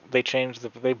think they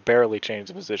barely changed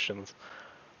the positions.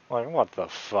 Like, what the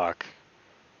fuck?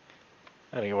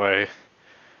 Anyway,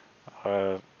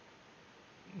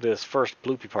 this first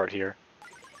bloopy part here.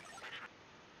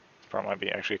 This part might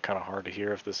be actually kind of hard to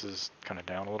hear if this is kind of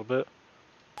down a little bit.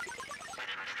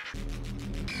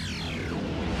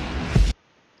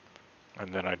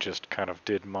 And then I just kind of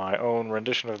did my own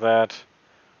rendition of that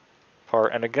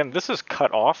part. And again, this is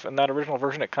cut off in that original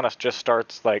version. It kind of just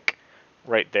starts like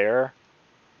right there.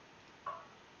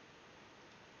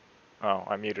 Oh,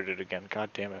 I muted it again. God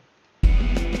damn it.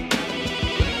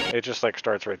 It just like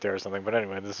starts right there or something. But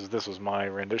anyway, this was my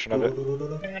rendition of it.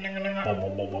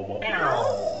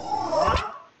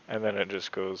 And then it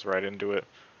just goes right into it.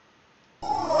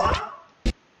 I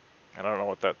don't know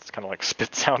what that kind of like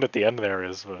spit sound at the end there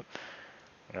is, but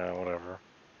whatever.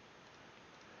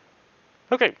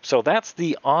 Okay, so that's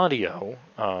the audio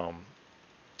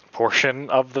portion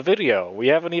of the video. We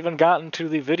haven't even gotten to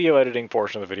the video editing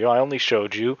portion of the video. I only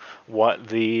showed you what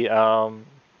the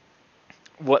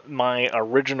what my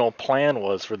original plan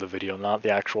was for the video, not the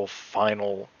actual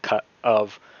final cut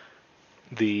of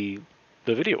the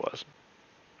video was.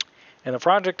 And the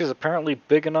project is apparently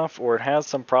big enough, or it has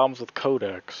some problems with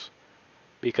codecs,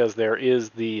 because there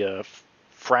is the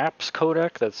Fraps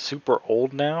codec that's super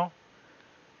old now,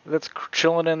 that's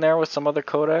chilling in there with some other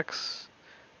codecs.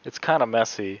 It's kind of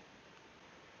messy.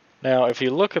 Now, if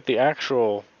you look at the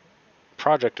actual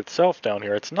project itself down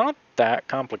here, it's not that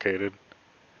complicated.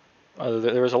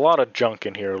 There's a lot of junk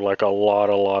in here, like a lot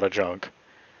of junk.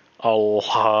 A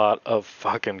lot of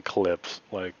fucking clips.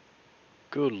 Like,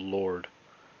 good lord.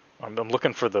 I'm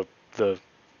looking for the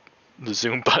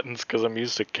zoom buttons because I'm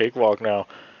used to Cakewalk now.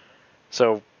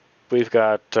 So we've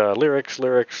got lyrics,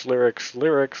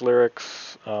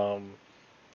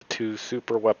 two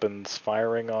super weapons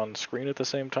firing on screen at the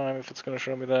same time, if it's going to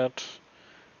show me that,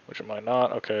 which it might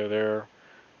not. Okay, there.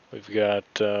 We've got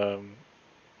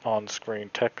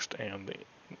on-screen text and the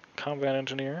combat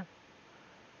engineer.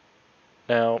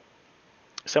 Now,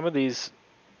 some of these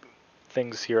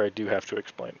things here I do have to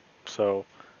explain. So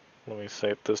let me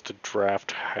set this to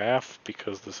draft half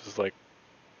because this is like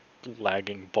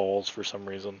lagging balls for some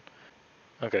reason.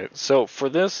 Okay, so for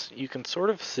this, you can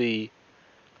sort of see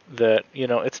that, you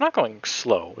know, it's not going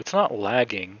slow. It's not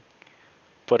lagging,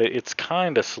 but it's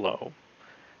kind of slow.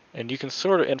 And you can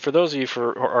sort of, and for those of you who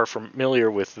are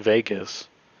familiar with Vegas,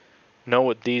 know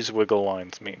what these wiggle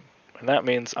lines mean. And that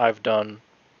means I've done,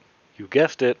 you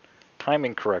guessed it,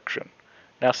 timing correction.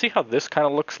 Now see how this kind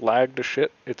of looks lagged to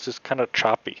shit? It's just kind of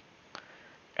choppy.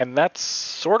 And that's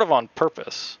sort of on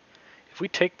purpose. If we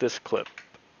take this clip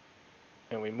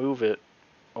and we move it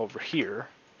over here,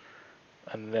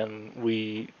 and then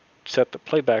we set the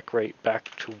playback rate back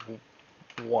to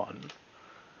 1,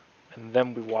 and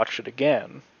then we watch it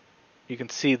again, you can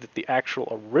see that the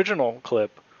actual original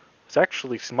clip is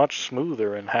actually much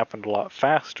smoother and happened a lot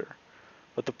faster.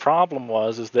 But the problem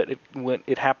is that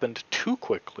it happened too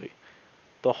quickly.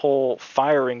 The whole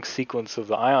firing sequence of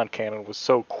the ion cannon was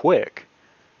so quick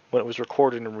when it was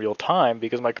recorded in real time,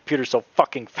 because my computer's so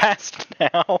fucking fast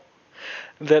now,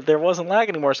 that there wasn't lag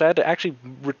anymore. So I had to actually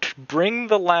bring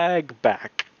the lag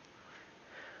back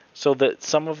so that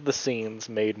some of the scenes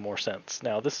made more sense.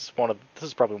 Now this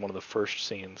is probably one of the first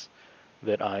scenes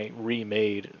that I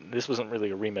remade. This wasn't really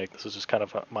a remake. This was just kind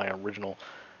of my original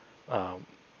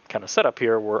kind of setup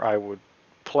here, where I would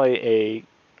play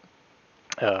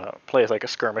like a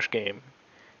skirmish game,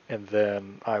 and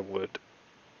then I would,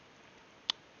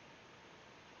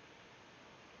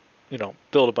 you know,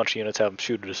 build a bunch of units, have them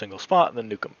shoot at a single spot, and then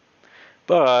nuke them.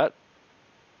 But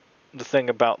the thing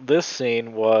about this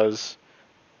scene was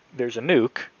there's a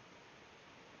nuke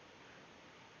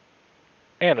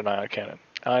and an ion cannon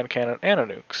and a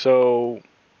nuke. So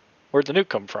where'd the nuke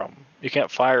come from? You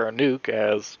can't fire a nuke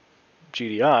as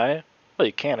GDI. Well,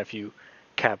 you can if you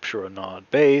capture a nod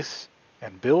base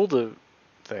and build a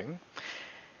thing.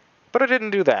 But I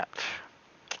didn't do that.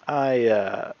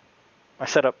 I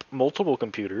set up multiple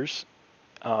computers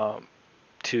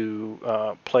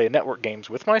to play network games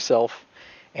with myself,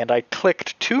 and I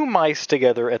clicked 2 mice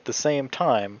together at the same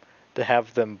time to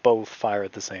have them both fire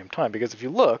at the same time. Because if you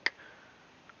look,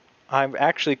 I'm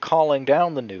actually calling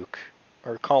down the nuke,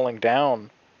 or calling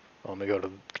down, well, let me go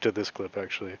to this clip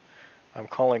actually. I'm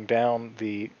calling down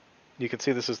you can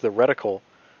see this is the reticle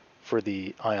for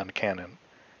the ion cannon.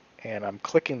 And I'm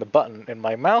clicking the button, and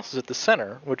my mouse is at the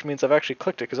center, which means I've actually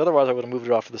clicked it, because otherwise I would have moved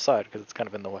it off to the side, because it's kind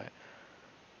of in the way.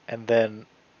 And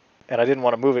I didn't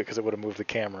want to move it because it would have moved the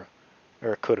camera,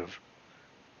 or it could have.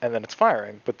 And then it's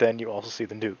firing, but then you also see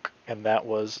the nuke, and that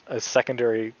was a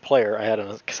secondary player. I had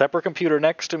a separate computer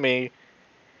next to me,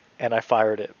 and I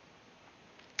fired it.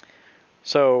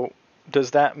 So,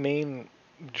 does that mean,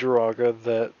 Jiraga,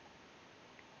 that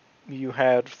you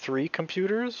had 3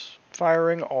 computers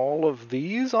firing all of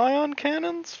these ion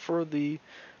cannons for the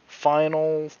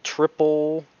final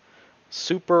triple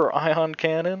super ion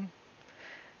cannon?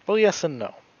 Well, yes and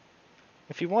no.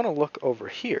 If you want to look over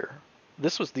here,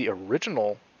 this was the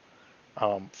original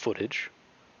footage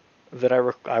that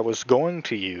I was going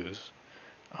to use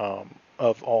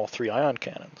of all 3 ion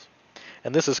cannons.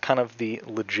 And this is kind of the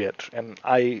legit. And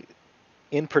I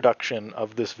in production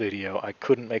of this video, I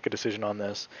couldn't make a decision on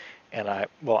this, and I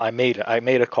made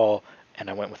a call, and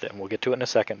I went with it, and we'll get to it in a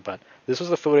second. But this was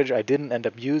the footage I didn't end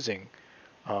up using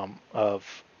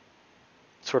of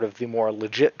sort of the more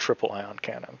legit triple ion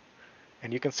cannon.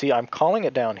 And you can see I'm calling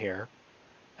it down here,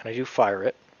 and I do fire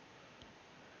it.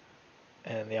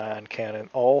 And the ion cannon,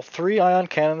 all 3 ion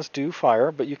cannons do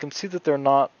fire, but you can see that they're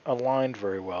not aligned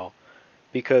very well,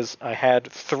 because I had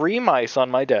 3 mice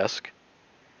on my desk,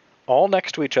 all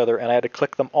next to each other, and I had to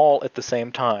click them all at the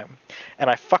same time. And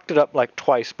I fucked it up like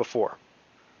twice before,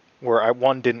 where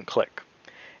one didn't click.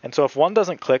 And so if one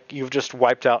doesn't click, you've just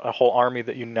wiped out a whole army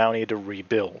that you now need to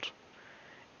rebuild.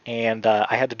 And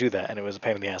I had to do that, and it was a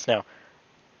pain in the ass. Now,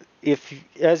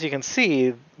 as you can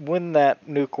see, when that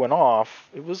nuke went off,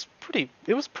 it was pretty.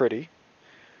 There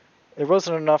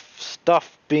wasn't enough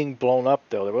stuff being blown up,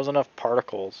 though. There wasn't enough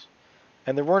particles.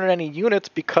 And there weren't any units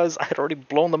because I had already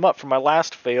blown them up from my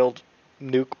last failed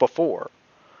nuke before.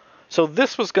 So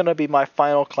this was going to be my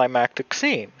final climactic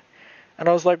scene. And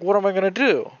I was like, what am I going to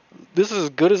do? This is as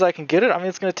good as I can get it? I mean,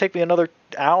 it's going to take me another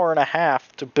hour and a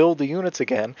half to build the units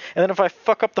again. And then if I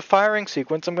fuck up the firing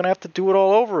sequence, I'm going to have to do it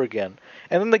all over again.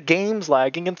 And then the game's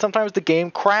lagging, and sometimes the game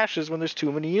crashes when there's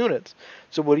too many units.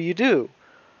 So what do?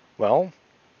 Well,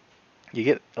 you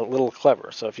get a little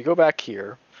clever. So if you go back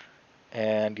here,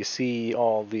 and you see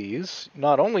all these,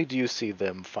 not only do you see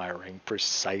them firing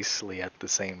precisely at the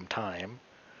same time,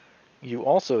 you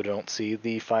also don't see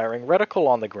the firing reticle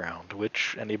on the ground,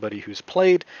 which anybody who's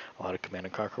played a lot of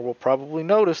Command & Conquer will probably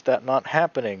notice that not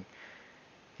happening.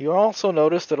 You also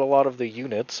notice that a lot of the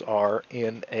units are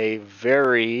in a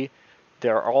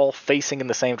they're all facing in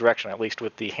the same direction, at least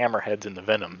with the hammerheads and the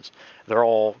venoms. They're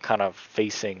all kind of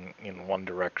facing in one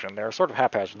direction. They're sort of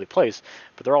haphazardly placed,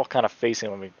 but they're all kind of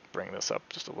facing. Let me bring this up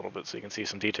just a little bit so you can see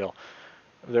some detail.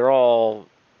 They're all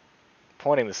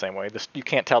pointing the same way. You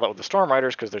can't tell that with the Storm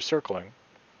Riders because they're circling.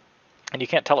 And you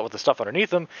can't tell it with the stuff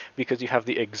underneath them because you have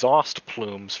the exhaust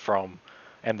plumes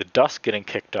and the dust getting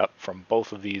kicked up from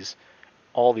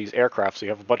all these aircraft, so you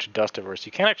have a bunch of dust everywhere. So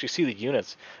you can't actually see the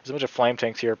units. There's a bunch of flame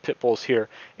tanks here, pit bulls here,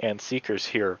 and seekers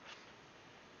here.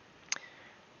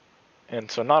 And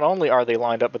so not only are they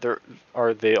lined up, but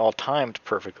are they all timed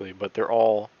perfectly, but they're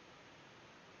all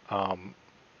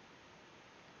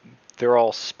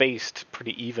spaced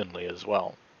pretty evenly as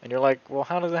well. And you're like, well,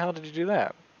 how the hell did you do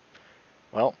that?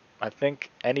 Well, I think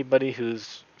anybody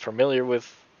who's familiar with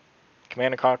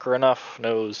Command & Conquer enough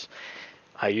knows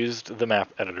I used the map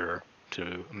editor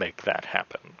to make that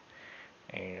happen.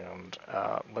 And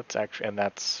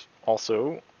that's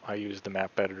also, I used the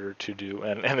map editor to do,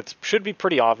 and it should be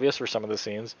pretty obvious for some of the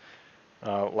scenes,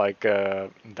 like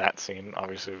that scene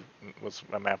obviously was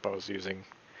a map I was using.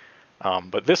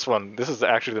 But this is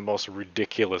actually the most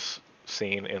ridiculous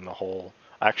scene in the whole.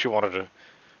 I actually wanted to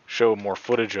show more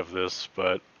footage of this,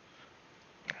 but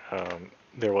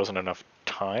there wasn't enough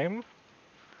time,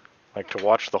 like, to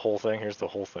watch the whole thing. Here's the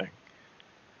whole thing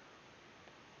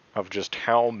of just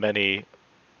how many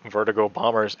Vertigo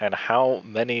bombers and how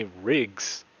many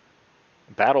rigs,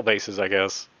 battle bases, I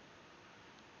guess,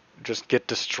 just get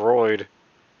destroyed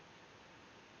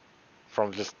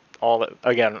from just all that.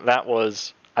 Again,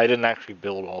 I didn't actually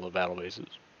build all the battle bases.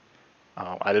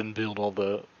 I didn't build all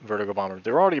the Vertigo bombers.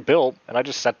 They were already built, and I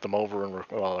just sent them over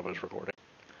while I was recording.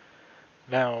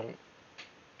 Now,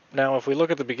 if we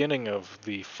look at the beginning of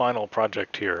the final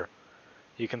project here,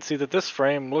 you can see that this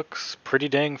frame looks pretty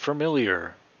dang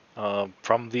familiar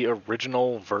from the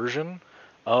original version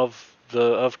of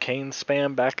Kane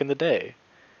Spam back in the day.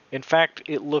 In fact,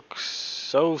 it looks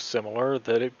so similar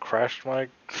that it crashed my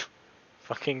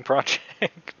fucking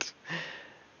project.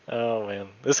 Oh man,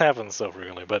 this happens so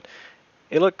frequently, but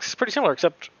it looks pretty similar,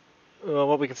 except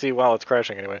what we can see while it's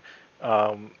crashing anyway.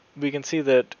 We can see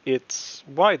that it's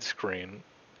widescreen,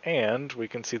 and we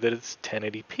can see that it's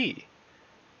 1080p.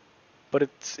 But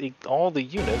all the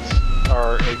units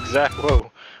are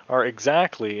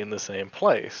exactly in the same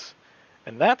place.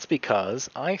 And that's because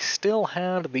I still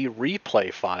had the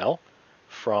replay file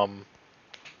from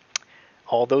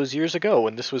all those years ago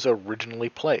when this was originally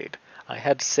played. I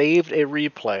had saved a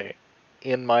replay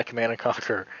in my Command &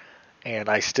 Conquer, and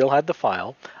I still had the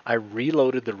file. I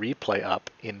reloaded the replay up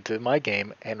into my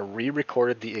game and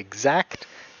re-recorded the exact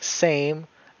same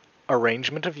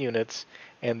arrangement of units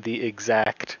and the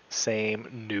exact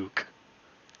same nuke.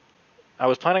 I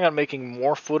was planning on making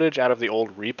more footage out of the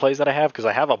old replays that I have, because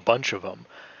I have a bunch of them.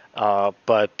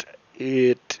 But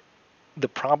the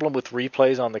problem with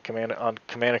replays on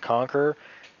Command & Conquer,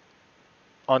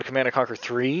 on Command & Conquer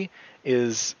 3,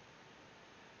 is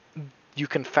you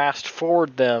can fast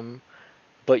forward them,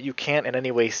 but you can't in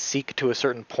any way seek to a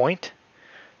certain point.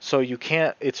 So you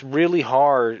can't, it's really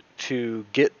hard to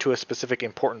get to a specific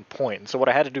important point. And so what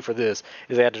I had to do for this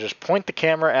is I had to just point the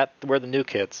camera at where the nuke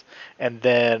hits, and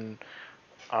then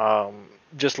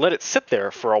just let it sit there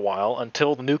for a while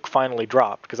until the nuke finally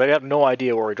dropped, because I have no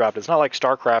idea where he dropped it. It's not like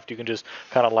StarCraft, you can just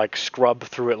kind of like scrub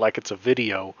through it like it's a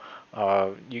video.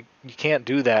 You can't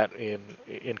do that in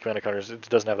Command & Conquer. It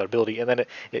doesn't have that ability, and then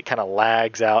it kind of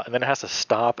lags out, and then it has to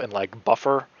stop and like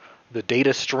buffer the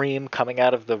data stream coming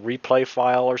out of the replay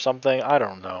file or something. I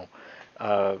don't know.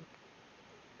 Uh,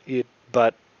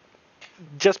 but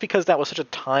just because that was such a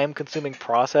time-consuming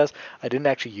process, I didn't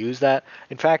actually use that.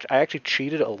 In fact, I actually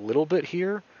cheated a little bit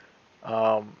here.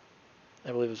 I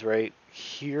believe it was right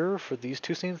here for these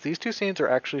two scenes. These two scenes are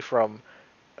actually from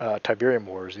Tiberium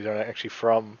Wars. These aren't actually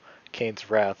from Kane's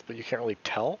Wrath, but you can't really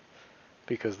tell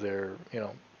because they're,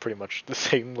 pretty much the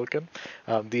same looking.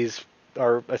 These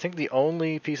are, I think, the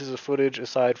only pieces of footage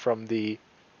aside from the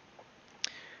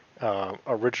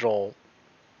original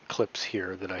clips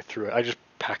here that I threw. I just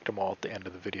packed them all at the end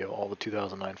of the video, all the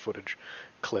 2009 footage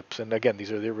clips. And again,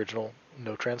 these are the original,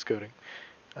 no transcoding.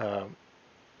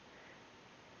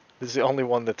 This is the only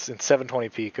one that's in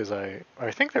 720p because I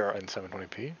think they're in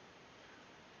 720p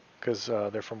because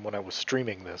they're from when I was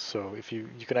streaming this. So if you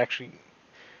can actually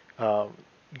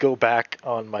go back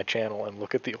on my channel and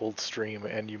look at the old stream,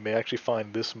 and you may actually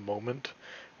find this moment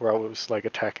where I was like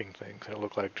attacking things and it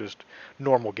looked like just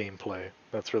normal gameplay.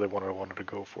 That's really what I wanted to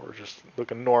go for, just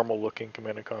look a normal looking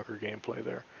Command & Conquer gameplay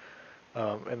there.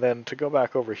 And then to go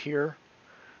back over here,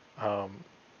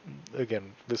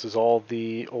 again, this is all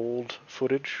the old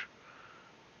footage.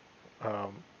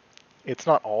 It's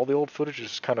not all the old footage,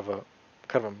 it's just kind of a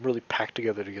really packed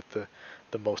together to get the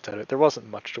most out of it. There wasn't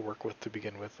much to work with to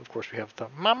begin with. Of course, we have the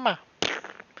mama.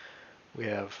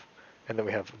 And then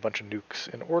we have a bunch of nukes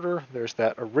in order. There's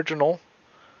that original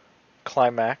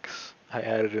climax I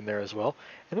added in there as well.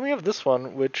 And then we have this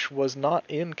one, which was not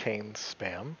in Kane's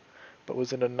spam, but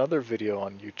was in another video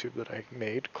on YouTube that I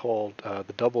made called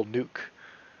the Double Nuke.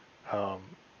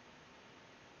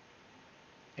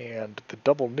 And the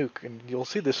Double Nuke, and you'll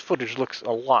see this footage looks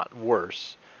a lot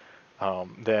worse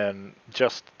than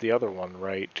just the other one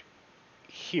right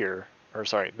here, or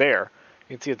sorry, there.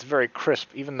 You can see it's very crisp,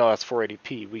 even though that's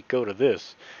 480p. We go to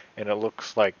this, and it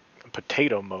looks like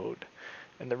potato mode.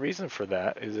 And the reason for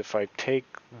that is if I take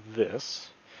this,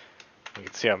 you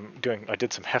can see I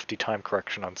did some hefty time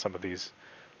correction on some of these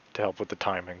to help with the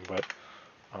timing, but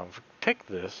if we take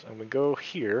this and we go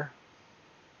here,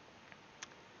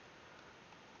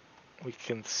 we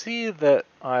can see that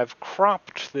I've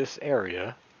cropped this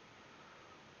area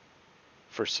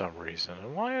for some reason.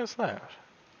 And why is that?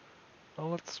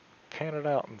 Well, let's pan it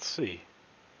out and see.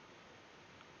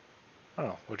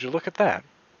 Oh, would you look at that?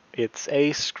 It's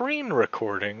a screen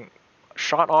recording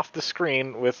shot off the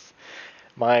screen with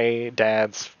my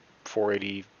dad's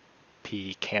 480p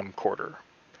camcorder.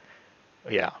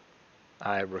 Yeah,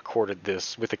 I recorded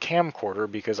this with a camcorder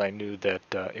because I knew that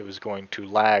it was going to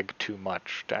lag too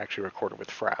much to actually record it with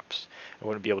fraps. I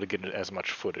wouldn't be able to get as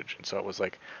much footage, and so it was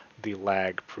like the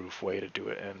lag-proof way to do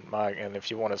it. And if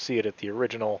you want to see it at the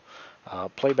original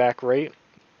playback rate,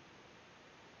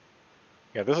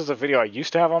 yeah, this is a video I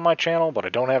used to have on my channel, but I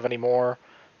don't have anymore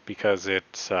because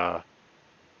it's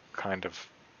kind of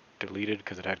deleted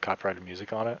because it had copyrighted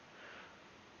music on it.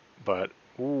 But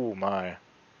ooh my.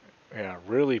 Yeah,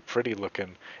 really pretty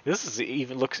looking. This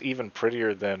is looks even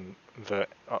prettier than the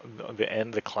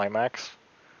end, the climax,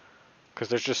 because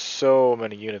there's just so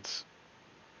many units,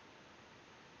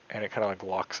 and it kind of like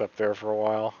locks up there for a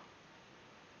while.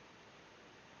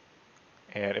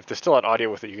 And if they still had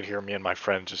audio with it, you could hear me and my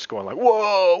friends just going like,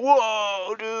 "Whoa,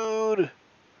 whoa, dude!"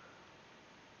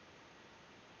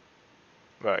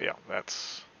 But yeah,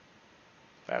 that's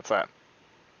that.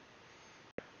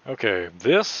 Okay,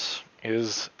 this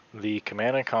is the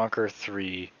Command & Conquer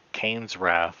 3 Kane's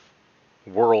Wrath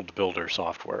World Builder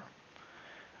software.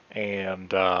 And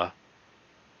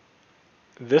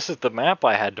this is the map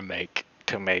I had to make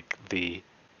the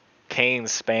Kane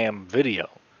spam video.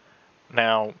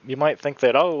 Now, you might think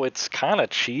that, oh, it's kind of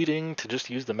cheating to just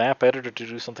use the map editor to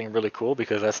do something really cool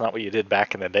because that's not what you did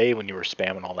back in the day when you were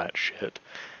spamming all that shit.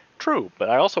 True, but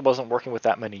I also wasn't working with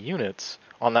that many units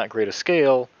on that great a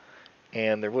scale,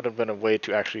 and there would have been a way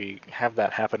to actually have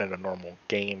that happen in a normal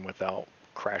game without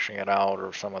crashing it out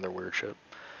or some other weird shit.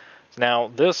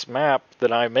 Now, this map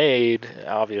that I made,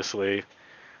 obviously,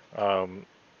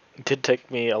 did take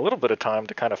me a little bit of time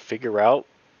to kind of figure out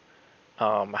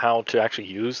how to actually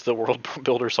use the World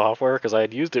Builder software, because I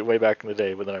had used it way back in the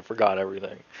day, but then I forgot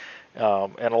everything.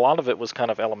 And a lot of it was kind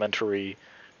of elementary,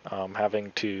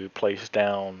 having to place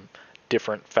down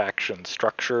different faction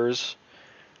structures.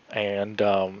 And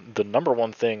the number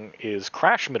one thing is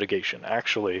crash mitigation,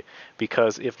 actually,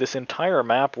 because if this entire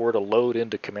map were to load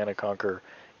into Command & Conquer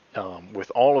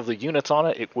with all of the units on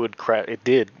it, it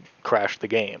did crash the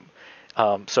game.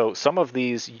 So some of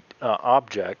these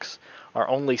objects are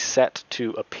only set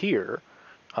to appear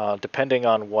depending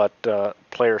on what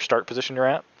player start position you're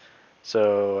at.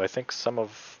 So I think some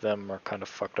of them are kind of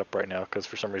fucked up right now because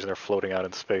for some reason they're floating out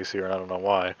in space here, and I don't know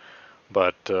why.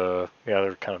 But yeah,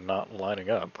 they're kind of not lining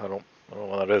up. I don't know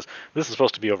what that is. This is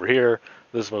supposed to be over here.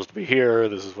 This is supposed to be here.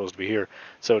 This is supposed to be here.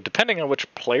 So depending on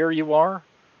which player you are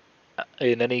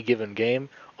in any given game,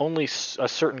 only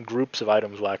certain groups of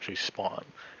items will actually spawn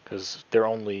because they're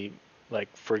only, like,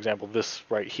 for example, this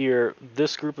right here,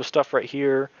 this group of stuff right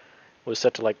here was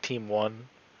set to like Team 1,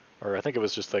 or I think it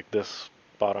was just like this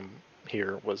bottom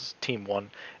here was Team 1,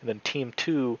 and then Team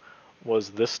 2 was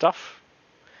this stuff.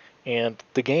 And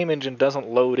the game engine doesn't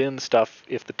load in stuff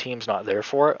if the team's not there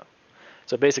for it.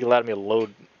 So it basically allowed me to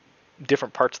load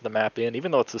different parts of the map in,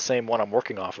 even though it's the same one I'm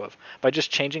working off of, by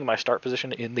just changing my start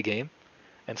position in the game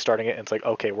and starting it. And it's like,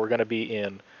 okay, we're going to be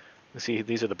in, see,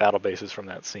 these are the battle bases from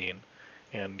that scene.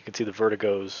 And you can see the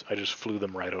vertigos, I just flew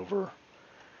them right over.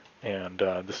 And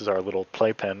this is our little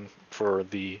playpen for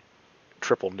the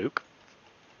triple nuke.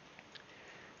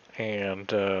 And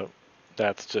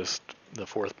that's just the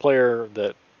fourth player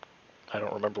that I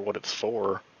don't remember what it's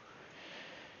for.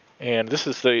 And this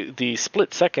is the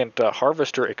split-second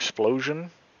harvester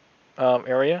explosion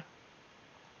area.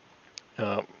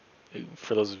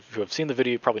 For those who have seen the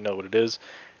video, you probably know what it is,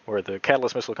 where the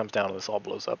catalyst missile comes down and this all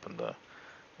blows up.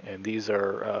 And these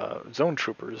are zone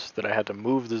troopers that I had to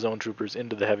move the zone troopers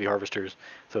into the heavy harvesters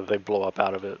so that they blow up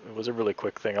out of it. It was a really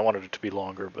quick thing. I wanted it to be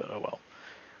longer, but oh well.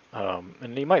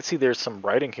 And you might see there's some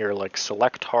writing here like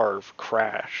select harv,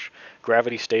 crash,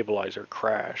 gravity stabilizer,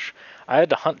 crash. I had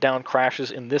to hunt down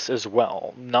crashes in this as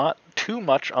well. Not too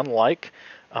much unlike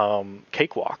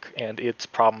Cakewalk and its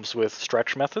problems with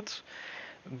stretch methods.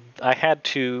 I had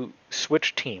to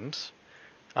switch teams.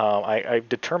 I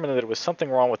determined that it was something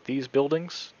wrong with these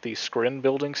buildings, these screen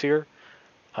buildings here.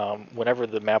 Whenever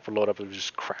the map would load up, it would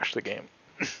just crash the game.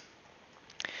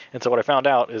 And so what I found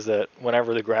out is that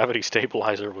whenever the gravity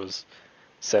stabilizer was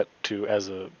set to as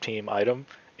a team item,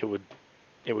 it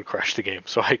would crash the game.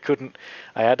 So I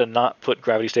had to not put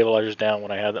gravity stabilizers down when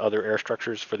I had the other air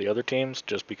structures for the other teams,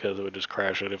 just because it would just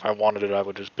crash it. If I wanted it, I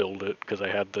would just build it because I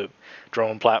had the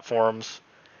drone platforms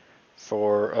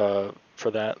for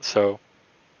that. So,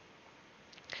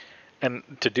 and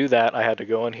to do that, I had to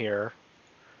go in here.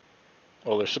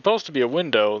 Well, there's supposed to be a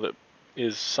window that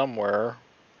is somewhere.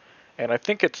 And I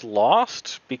think it's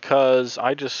lost because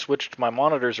I just switched my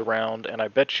monitors around, and I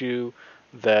bet you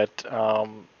that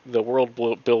the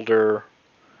world builder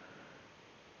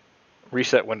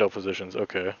reset window positions.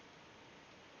 Okay.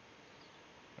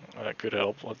 That could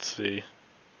help. Let's see.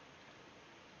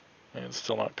 And it's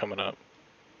still not coming up.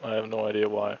 I have no idea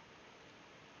why.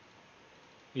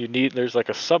 There's like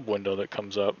a sub window that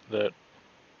comes up that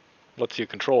lets you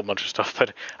control a bunch of stuff,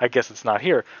 but I guess it's not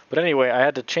here. But anyway, I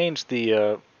had to change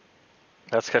the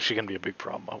that's actually going to be a big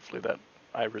problem. Hopefully that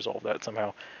I resolve that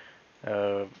somehow.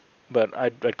 But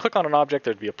I'd click on an object,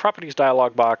 there'd be a properties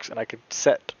dialog box, and I could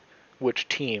set which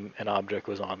team an object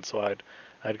was on. So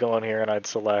I'd go in here and I'd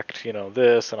select,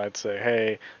 this, and I'd say,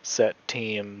 hey, set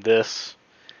team this,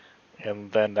 and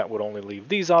then that would only leave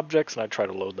these objects, and I'd try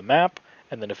to load the map,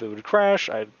 and then if it would crash,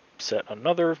 I'd set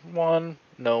another one,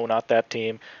 no, not that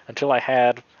team, until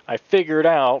I figured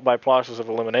out by process of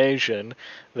elimination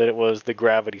that it was the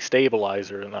gravity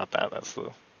stabilizer, and not that's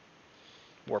the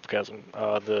warp chasm.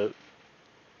 The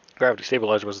gravity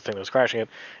stabilizer was the thing that was crashing it.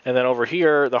 And then over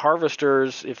here, the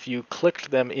harvesters, if you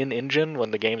clicked them in engine when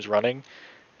the game's running,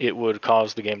 it would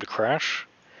cause the game to crash.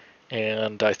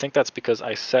 And I think that's because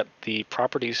I set the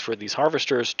properties for these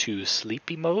harvesters to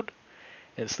sleepy mode.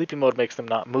 And sleepy mode makes them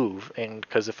not move, and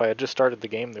because if I had just started the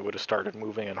game, they would have started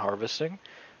moving and harvesting,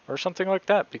 or something like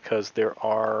that. Because there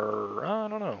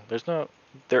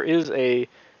is a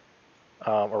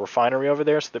refinery over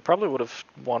there, so they probably would have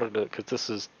wanted to, because this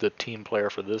is the team player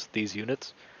for these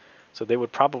units, so they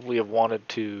would probably have wanted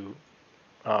to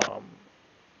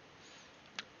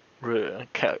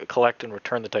collect and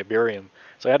return the Tiberium.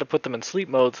 So I had to put them in sleep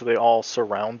mode so they all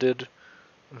surrounded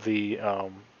the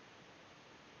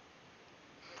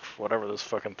whatever this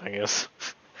fucking thing is,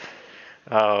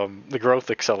 the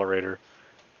growth accelerator,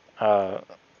 to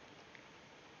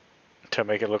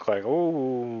make it look like,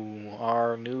 oh,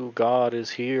 our new god is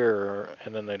here,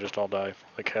 and then they just all die from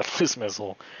the catalyst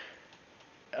missile.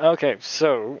 Okay,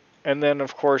 so, and then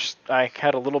of course I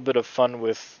had a little bit of fun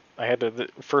with I had the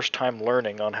first time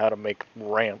learning on how to make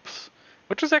ramps,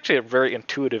 which is actually a very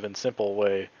intuitive and simple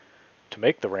way to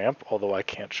make the ramp, although I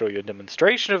can't show you a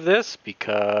demonstration of this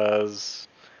because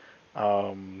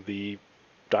the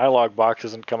dialog box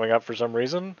isn't coming up for some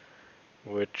reason,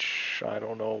 which I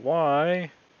don't know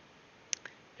why.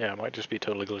 Yeah, it might just be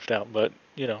totally glitched out, but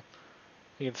you know,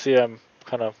 you can see I'm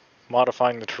kind of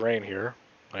modifying the terrain here,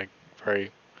 like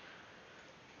very,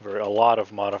 a lot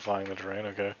of modifying the terrain.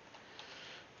 Okay,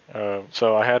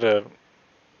 so I had a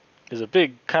there's a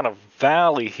big kind of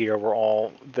valley here where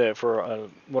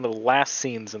one of the last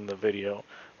scenes in the video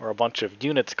where a bunch of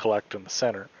units collect in the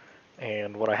center.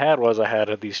 And what I had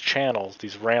these channels,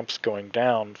 these ramps going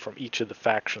down from each of the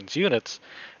faction's units,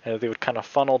 and they would kind of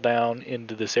funnel down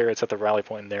into this area. It's at the rally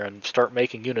point in there, and start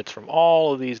making units from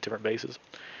all of these different bases,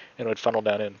 and it would funnel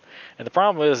down in. And the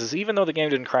problem is even though the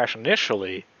game didn't crash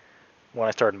initially, when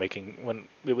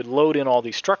it would load in all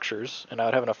these structures, and I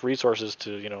would have enough resources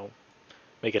to,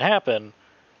 make it happen,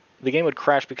 the game would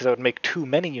crash because I would make too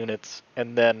many units,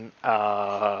 and then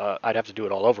I'd have to do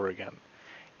it all over again.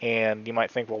 And you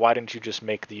might think, well, why didn't you just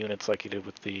make the units like you did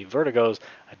with the Vertigos?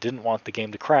 I didn't want the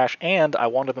game to crash, and I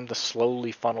wanted them to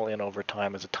slowly funnel in over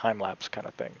time as a time-lapse kind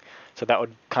of thing. So that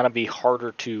would kind of be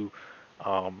harder to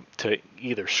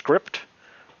either script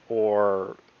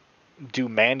or do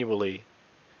manually.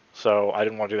 So I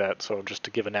didn't want to do that, so just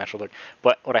to give a natural look.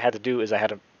 But what I had to do is I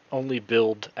had to only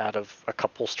build out of a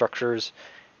couple structures,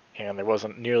 and there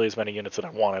wasn't nearly as many units that I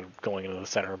wanted going into the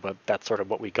center, but that's sort of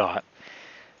what we got.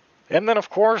 And then, of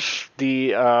course,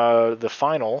 the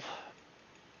final,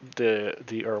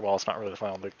 well, it's not really the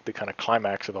final, the kind of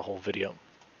climax of the whole video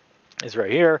is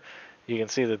right here. You can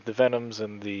see that the Venoms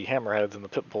and the Hammerheads and the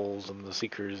Pitbulls and the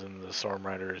Seekers and the Storm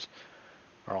Riders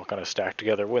are all kind of stacked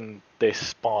together. When they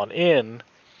spawn in,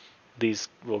 these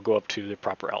will go up to the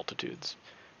proper altitudes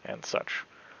and such.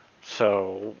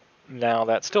 So now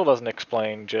that still doesn't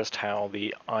explain just how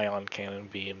the ion cannon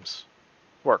beams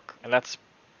work, and that's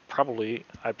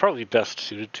I'd probably be best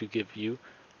suited to give you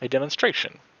a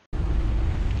demonstration.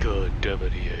 Good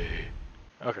WDA.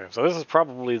 Okay, so this is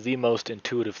probably the most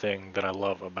intuitive thing that I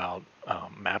love about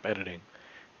map editing,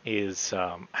 is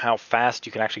how fast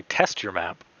you can actually test your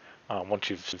map once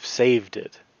you've saved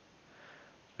it.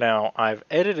 Now, I've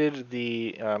edited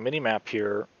the mini-map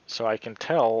here so I can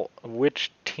tell which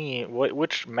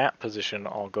map position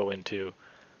I'll go into,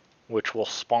 which will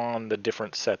spawn the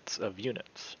different sets of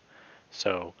units.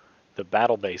 So the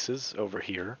battle bases over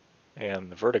here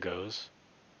and the Vertigos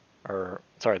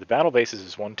the battle bases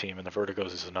is one team and the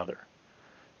Vertigos is another.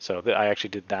 So I actually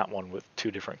did that one with two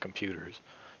different computers.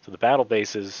 So the battle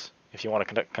bases, if you want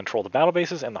to control the battle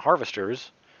bases and the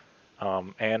harvesters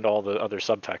and all the other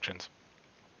sub-factions,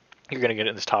 you're going to get it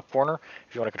in this top corner.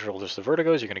 If you want to control just the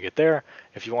Vertigos, you're going to get there.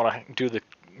 If you want to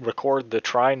record the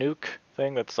tri-nuke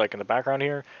thing that's like in the background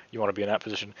here, you want to be in that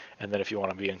position. And then if you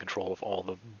want to be in control of all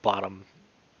the bottom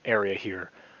area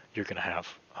here, you're going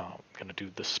to do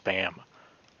the spam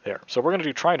there. So we're going to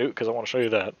do tri-nuke because I want to show you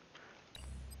that.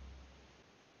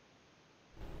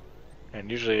 And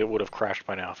usually it would have crashed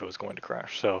by now if it was going to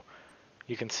crash. So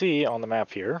you can see on the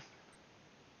map here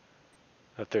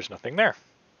that there's nothing there,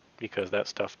 because that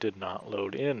stuff did not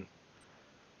load in.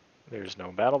 There's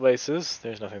no battle bases,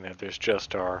 there's nothing there, there's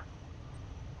just our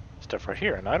stuff right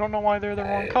here. And I don't know why they're the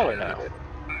wrong color now.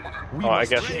 I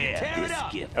guess,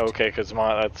 okay, because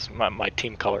my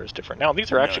team color is different. Now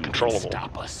these are actually controllable.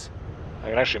 I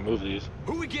can actually move these.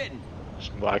 Who we getting?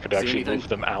 Well, I could actually move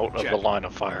them out of the line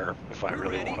of fire if I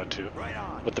really wanted to.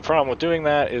 But the problem with doing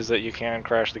that is that you can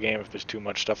crash the game if there's too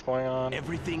much stuff going on.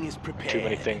 Everything is prepared. Too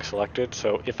many things selected.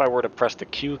 So if I were to press the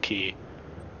Q key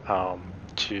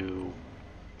to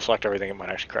select everything, it might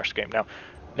actually crash the game.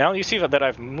 Now you see that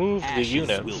I've moved the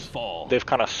units. They've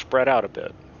kind of spread out a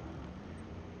bit.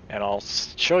 And I'll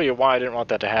show you why I didn't want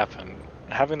that to happen.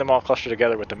 Having them all clustered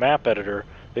together with the map editor,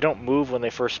 they don't move when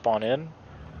they first spawn in.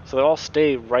 So they all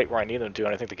stay right where I need them to,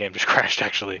 and I think the game just crashed,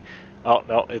 actually. Oh,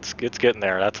 no, it's getting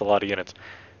there. That's a lot of units.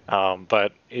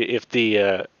 But if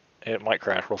it might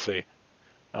crash, we'll see.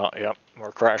 Oh, yep,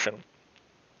 we're crashing.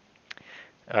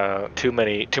 Too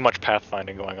much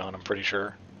pathfinding going on, I'm pretty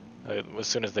sure. As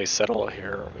soon as they settle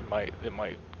here, it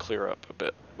might clear up a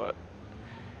bit, but...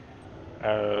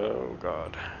 Oh,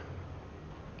 God.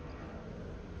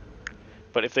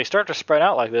 But if they start to spread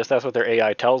out like this, that's what their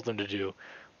AI tells them to do.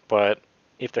 But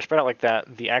if they're spread out like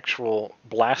that, the actual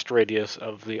blast radius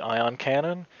of the ion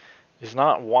cannon is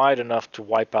not wide enough to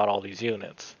wipe out all these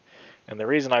units. And the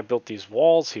reason I built these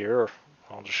walls here,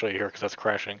 I'll just show you here because that's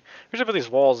crashing. The reason I built these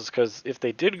walls is because if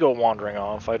they did go wandering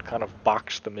off, I'd kind of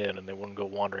box them in and they wouldn't go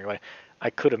wandering away. I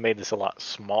could have made this a lot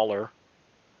smaller,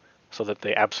 so that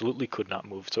they absolutely could not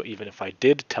move. So even if I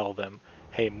did tell them,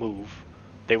 hey, move,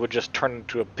 they would just turn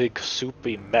into a big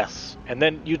soupy mess. And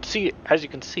then you'd see, as you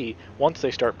can see, once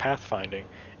they start pathfinding,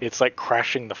 it's like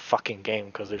crashing the fucking game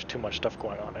because there's too much stuff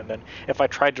going on. And then if I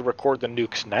tried to record the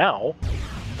nukes now,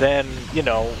 then, you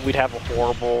know, we'd have a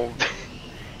horrible,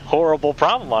 horrible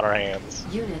problem on our hands.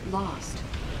 Unit lost.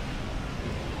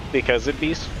 Because it'd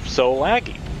be so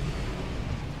laggy.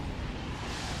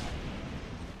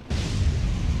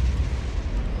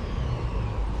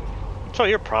 So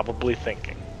you're probably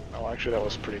thinking, oh, actually that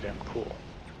was pretty damn cool.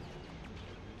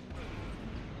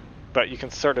 But you can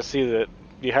sort of see that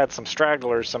you had some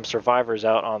stragglers, some survivors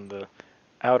out on the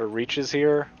outer reaches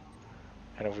here.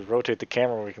 And if we rotate the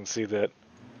camera, we can see that,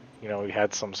 you know, we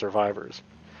had some survivors.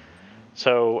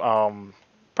 So,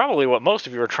 probably what most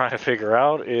of you are trying to figure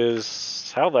out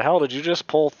is, how the hell did you just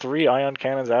pull 3 ion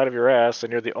cannons out of your ass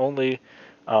and you're the only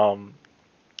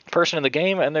person in the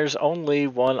game and there's only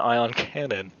 1 ion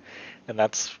cannon? And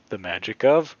that's the magic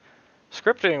of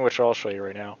scripting, which I'll show you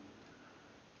right now.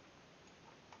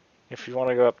 If you want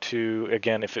to go up to,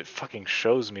 again, if it fucking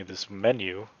shows me this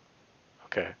menu.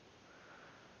 Okay.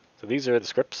 So these are the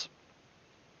scripts.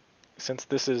 Since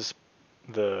this is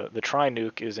the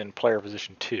tri-nuke is in player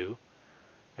position 2,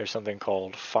 there's something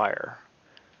called fire.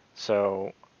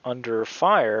 So under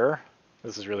fire,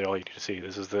 this is really all you need to see.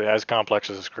 This is as complex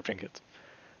as the scripting gets.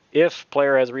 If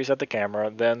player has reset the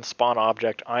camera, then spawn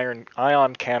object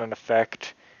ion cannon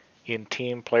effect in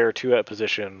team player 2 at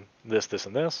position this,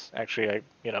 and this. Actually,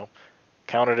 I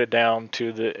counted it down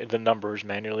to the numbers,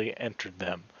 manually entered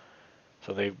them.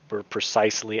 So they were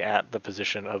precisely at the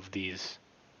position of these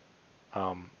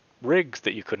rigs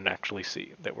that you couldn't actually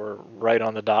see, that were right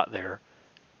on the dot there.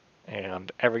 And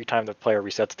every time the player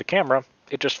resets the camera,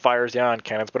 it just fires the ion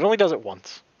cannons, but it only does it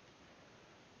once.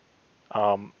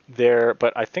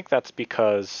 But I think that's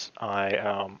because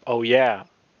oh yeah,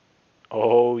 I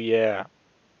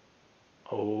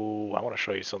want to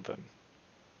show you something.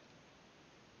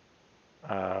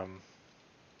 There's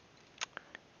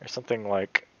something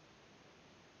like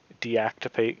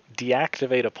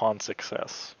deactivate upon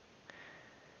success.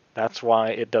 That's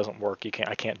why it doesn't work.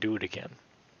 I can't do it again.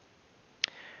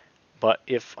 But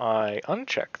if I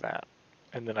uncheck that,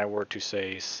 and then I were to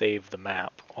say save the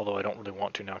map, although I don't really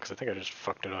want to now because I think I just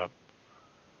fucked it up.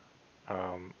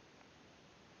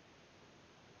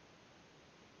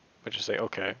 But just say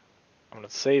okay, I'm going to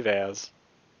save as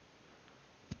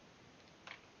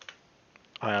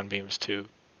ion beams 2.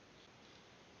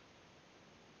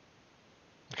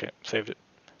 Okay, saved it.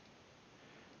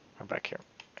 I'm back here.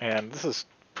 And this is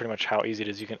pretty much how easy it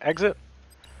is. You can exit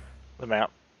the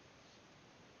map,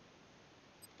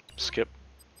 skip,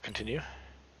 continue,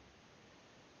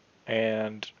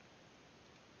 and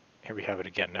here we have it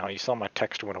again. Now you saw my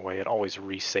text went away. It always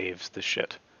resaves the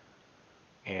shit,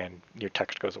 and your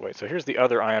text goes away. So here's the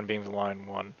other ion beams line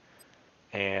 1,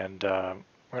 and we're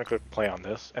gonna click play on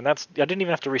this. And I didn't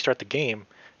even have to restart the game.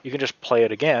 You can just play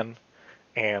it again,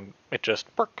 and it just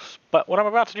works. But what I'm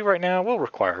about to do right now will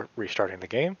require restarting the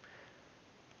game.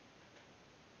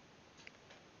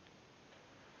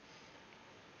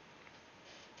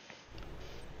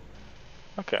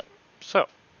 Okay, so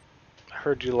I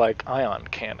heard you like ion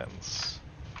cannons.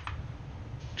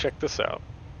 Check this out.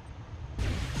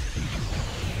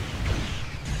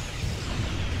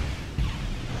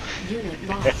 Unit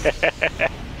lost.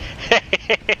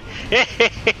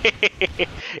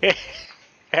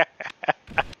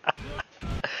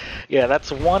 Yeah,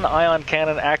 that's 1 ion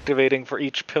cannon activating for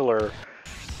each pillar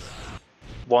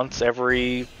once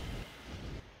every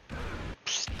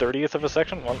 30th of a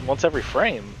section, once every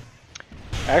frame.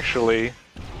 Actually,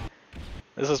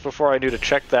 this is before I knew to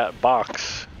check that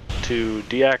box to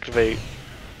deactivate.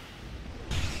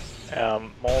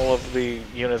 All of the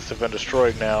units have been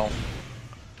destroyed now.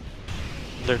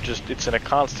 It's in a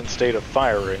constant state of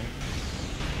firing.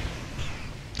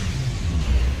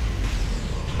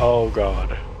 Oh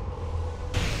god.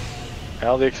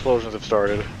 Now the explosions have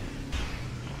started.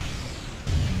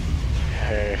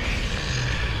 Hey.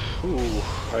 Ooh,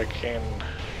 I can...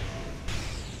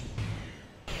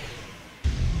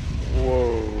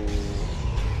 Whoa.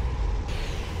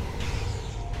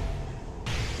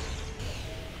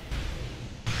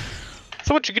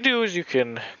 So what you can do is you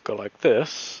can go like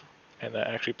this, and that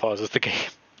actually pauses the game.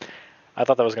 I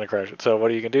thought that was going to crash it. So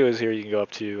what you can do is here you can go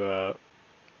up to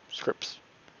scripts.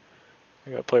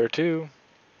 You got player 2,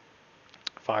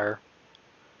 fire,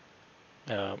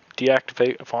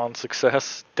 deactivate upon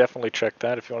success. Definitely check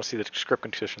that if you want to see the script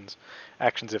conditions.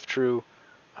 Actions if true.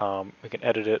 We can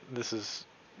edit it.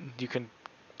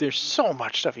 There's so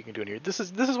much stuff you can do in here. This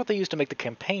is what they used to make the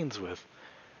campaigns with.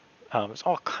 There's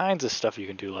all kinds of stuff you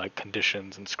can do, like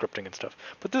conditions and scripting and stuff.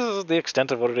 But this is the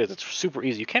extent of what it is. It's super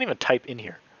easy. You can't even type in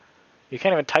here. You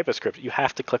can't even type a script. You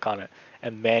have to click on it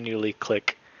and manually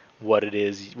click what it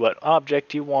is, what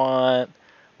object you want,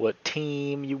 what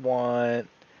team you want,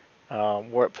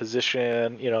 what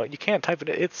position. You can't type it.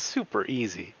 It's super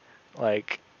easy,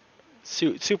 like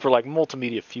super like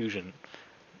multimedia fusion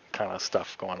kind of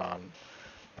stuff going on,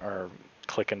 or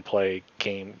click and play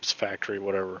games factory,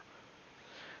 whatever.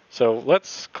 So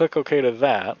let's click OK to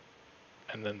that,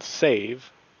 and then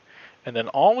save. And then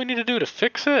all we need to do to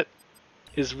fix it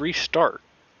is restart.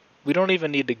 We don't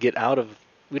even need to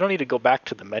we don't need to go back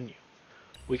to the menu.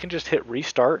 We can just hit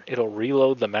restart. It'll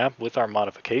reload the map with our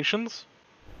modifications.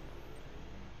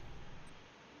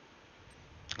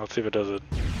 Let's see if it does it.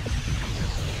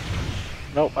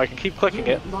 Nope, I can keep clicking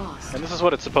it. Lost. And this is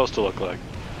what it's supposed to look like.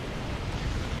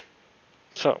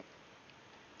 So,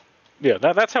 yeah,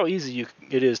 that's how easy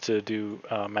it is to do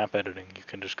map editing. You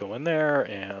can just go in there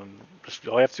and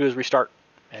all you have to do is restart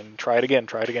and try it again,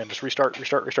 just restart,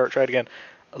 try it again.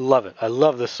 I love it. I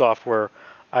love this software.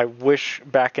 I wish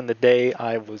back in the day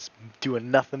I was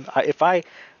doing nothing. If I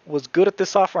was good at this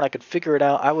software and I could figure it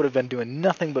out, I would have been doing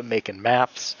nothing but making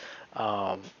maps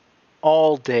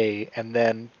all day and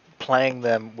then playing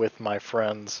them with my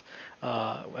friends.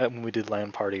 When we did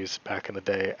LAN parties back in the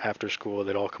day after school,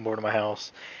 they'd all come over to my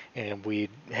house and we'd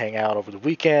hang out over the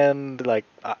weekend. Like,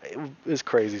 it was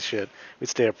crazy shit. We'd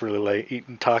stay up really late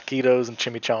eating taquitos and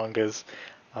chimichangas.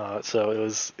 So it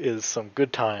was some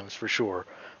good times for sure.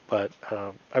 But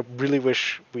I really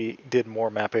wish we did more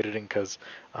map editing because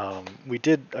we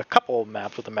did a couple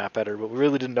maps with the map editor, but we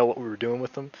really didn't know what we were doing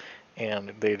with them,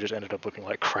 and they just ended up looking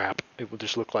like crap. It would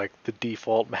just look like the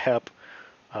default map.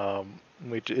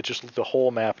 The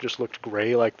whole map just looked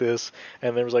gray like this,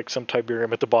 and there was like some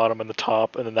Tiberium at the bottom and the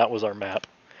top, and then that was our map.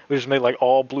 We just made like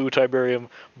all blue Tiberium.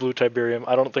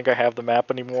 I don't think I have the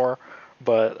map anymore,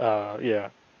 but yeah.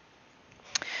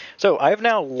 So I've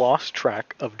now lost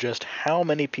track of just how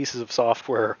many pieces of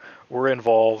software were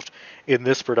involved in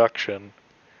this production.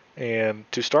 And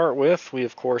to start with, we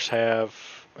of course have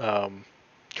Command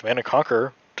and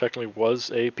Conquer technically was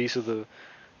a piece of the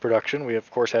production. We of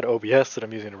course had OBS that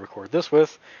I'm using to record this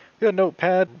with. We had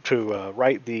Notepad to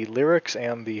write the lyrics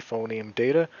and the phoneme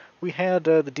data. We had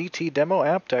the DT demo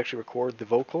app to actually record the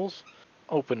vocals.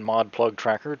 Open Mod Plug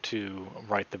Tracker to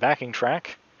write the backing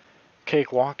track.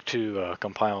 Cakewalk to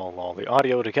compile all the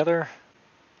audio together.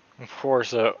 Of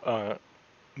course,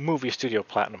 Movie Studio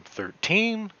Platinum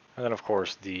 13. And then, of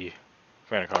course, the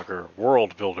Command & Conquer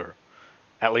World Builder.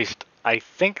 At least, I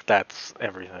think that's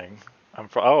everything.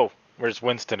 There's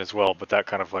Winston as well, but that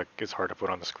kind of like is hard to put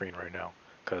on the screen right now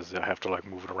because I have to like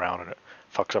move it around and it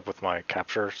fucks up with my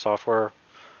capture software.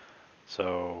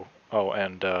 So,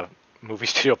 and Movie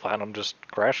Studio Platinum just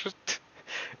crashes.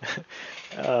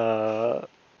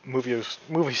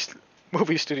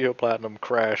 Movie Studio Platinum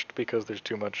crashed because there's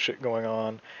too much shit going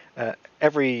on.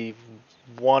 Every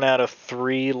 1 out of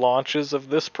 3 launches of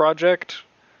this project,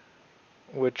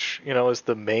 which is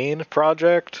the main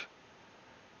project,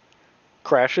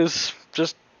 crashes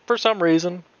just for some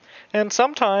reason. And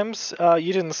sometimes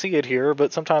you didn't see it here,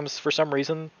 but sometimes for some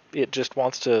reason it just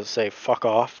wants to say fuck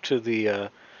off to the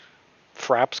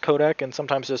Fraps codec, and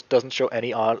sometimes just doesn't show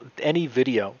any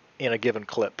video in a given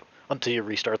clip until you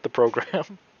restart the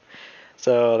program.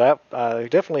 So that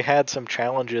definitely had some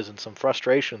challenges and some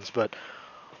frustrations, but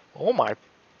oh my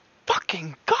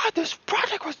fucking god, this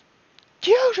project was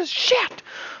huge as shit!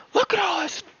 Look at all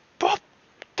this.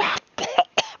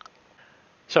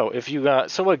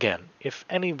 So again, if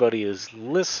anybody has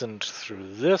listened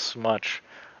through this much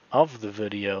of the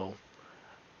video,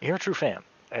 you're a true fan,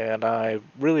 and I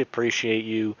really appreciate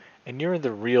you, and you're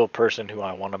the real person who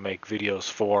I want to make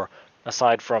videos for,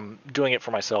 aside from doing it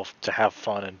for myself to have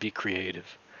fun and be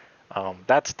creative.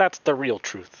 That's the real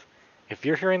truth. If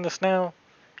you're hearing this now,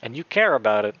 and you care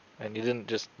about it, and you didn't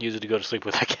just use it to go to sleep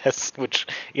with, I guess, which,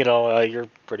 you're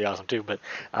pretty awesome too, but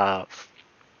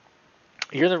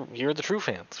you're the true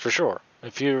fans, for sure.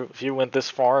 If you went this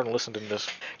far and listened to this,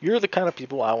 you're the kind of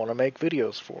people I want to make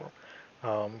videos for.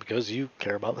 Because you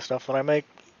care about the stuff that I make,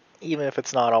 even if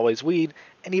it's not always weed,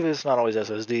 and even if it's not always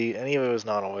SSD, and even if it's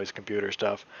not always computer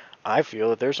stuff. I feel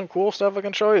that there's some cool stuff I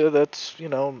can show you that's,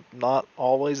 not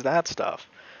always that stuff.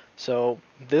 So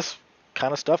this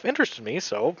kind of stuff interested me,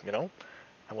 so,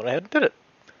 I went ahead and did it.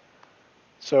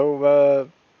 So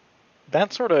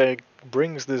that sort of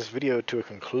brings this video to a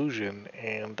conclusion,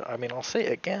 and I'll say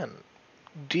it again.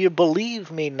 Do you believe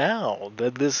me now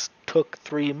that this took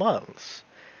 3 months?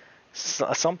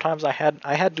 sometimes I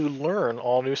had to learn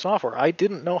all new software. I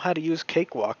didn't know how to use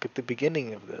Cakewalk at the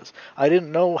beginning of this. I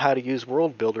didn't know how to use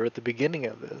World Builder at the beginning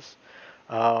of this.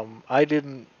 I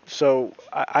didn't, so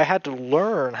I had to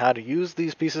learn how to use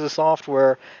these pieces of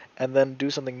software and then do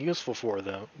something useful for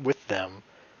them with them,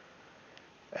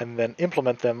 and then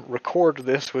implement them. Record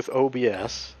this with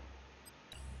OBS,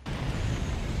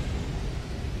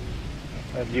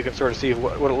 and you can sort of see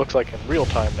what it looks like in real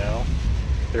time now.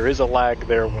 There is a lag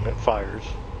there when it fires.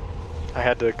 I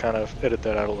had to kind of edit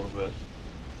that out a little bit.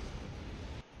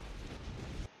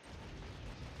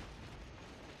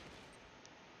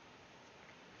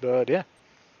 But yeah.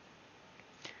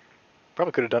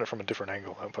 Probably could have done it from a different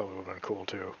angle. That probably would have been cool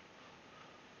too.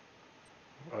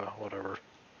 Whatever.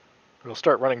 It'll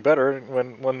start running better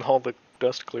when all the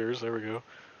dust clears. There we go.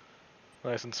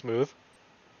 Nice and smooth.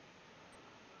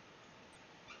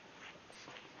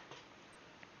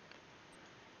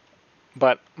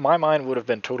 But my mind would have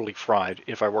been totally fried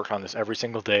if I worked on this every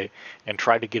single day and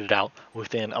tried to get it out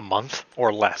within a month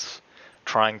or less,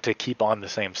 trying to keep on the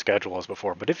same schedule as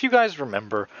before. But if you guys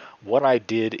remember what I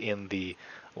did in the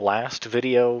last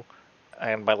video,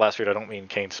 and by last video I don't mean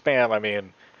Kane spam, I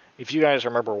mean if you guys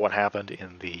remember what happened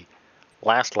in the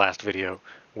last video,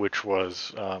 which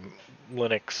was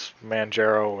Linux,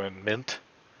 Manjaro, and Mint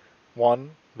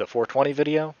 1, the 420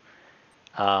 video,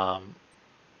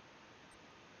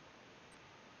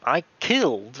 I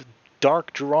killed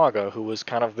Dark Jiraga, who was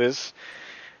kind of this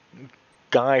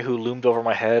guy who loomed over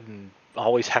my head and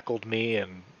always heckled me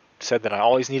and said that I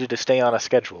always needed to stay on a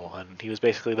schedule. And he was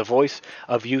basically the voice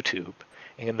of YouTube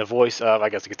and the voice of, I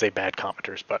guess you could say, bad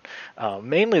commenters, but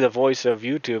mainly the voice of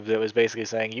YouTube that was basically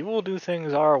saying, you will do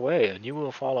things our way and you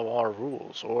will follow our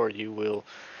rules or you will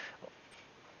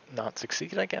not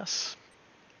succeed, I guess.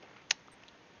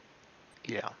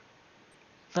 Yeah.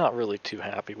 Not really too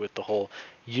happy with the whole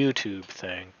YouTube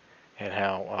thing and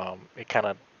how it kind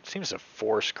of seems to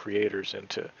force creators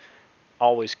into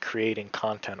always creating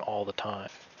content all the time.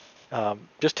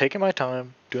 Just taking my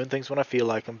time, doing things when I feel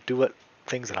like them,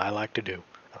 things that I like to do.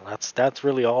 That's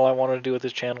really all I wanted to do with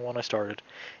this channel when I started.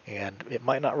 And it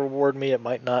might not reward me, it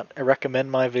might not recommend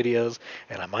my videos,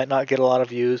 and I might not get a lot of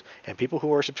views, and people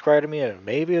who are subscribed to me and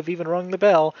maybe have even rung the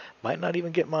bell might not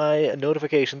even get my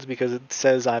notifications because it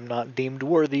says I'm not deemed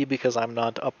worthy because I'm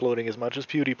not uploading as much as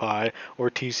PewDiePie or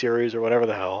T-Series or whatever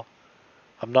the hell.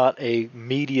 I'm not a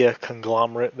media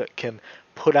conglomerate that can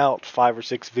put out 5 or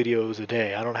 6 videos a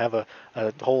day. I don't have a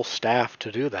whole staff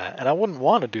to do that. And I wouldn't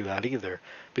want to do that either,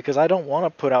 because I don't want to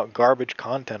put out garbage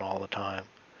content all the time.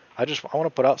 I want to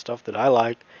put out stuff that I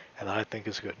like and that I think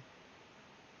is good.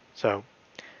 So,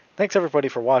 thanks everybody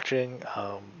for watching.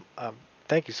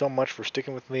 Thank you so much for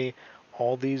sticking with me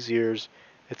all these years.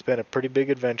 It's been a pretty big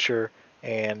adventure,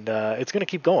 and it's going to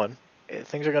keep going.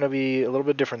 Things are going to be a little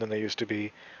bit different than they used to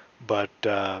be, but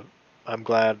I'm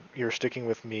glad you're sticking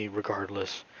with me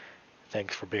regardless.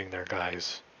 Thanks for being there,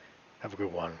 guys. Have a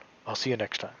good one. I'll see you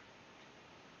next time.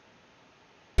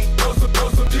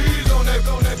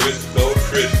 Just go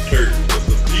Chris Turk. Put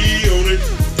some D on it.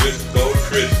 Just go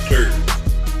Chris Turk.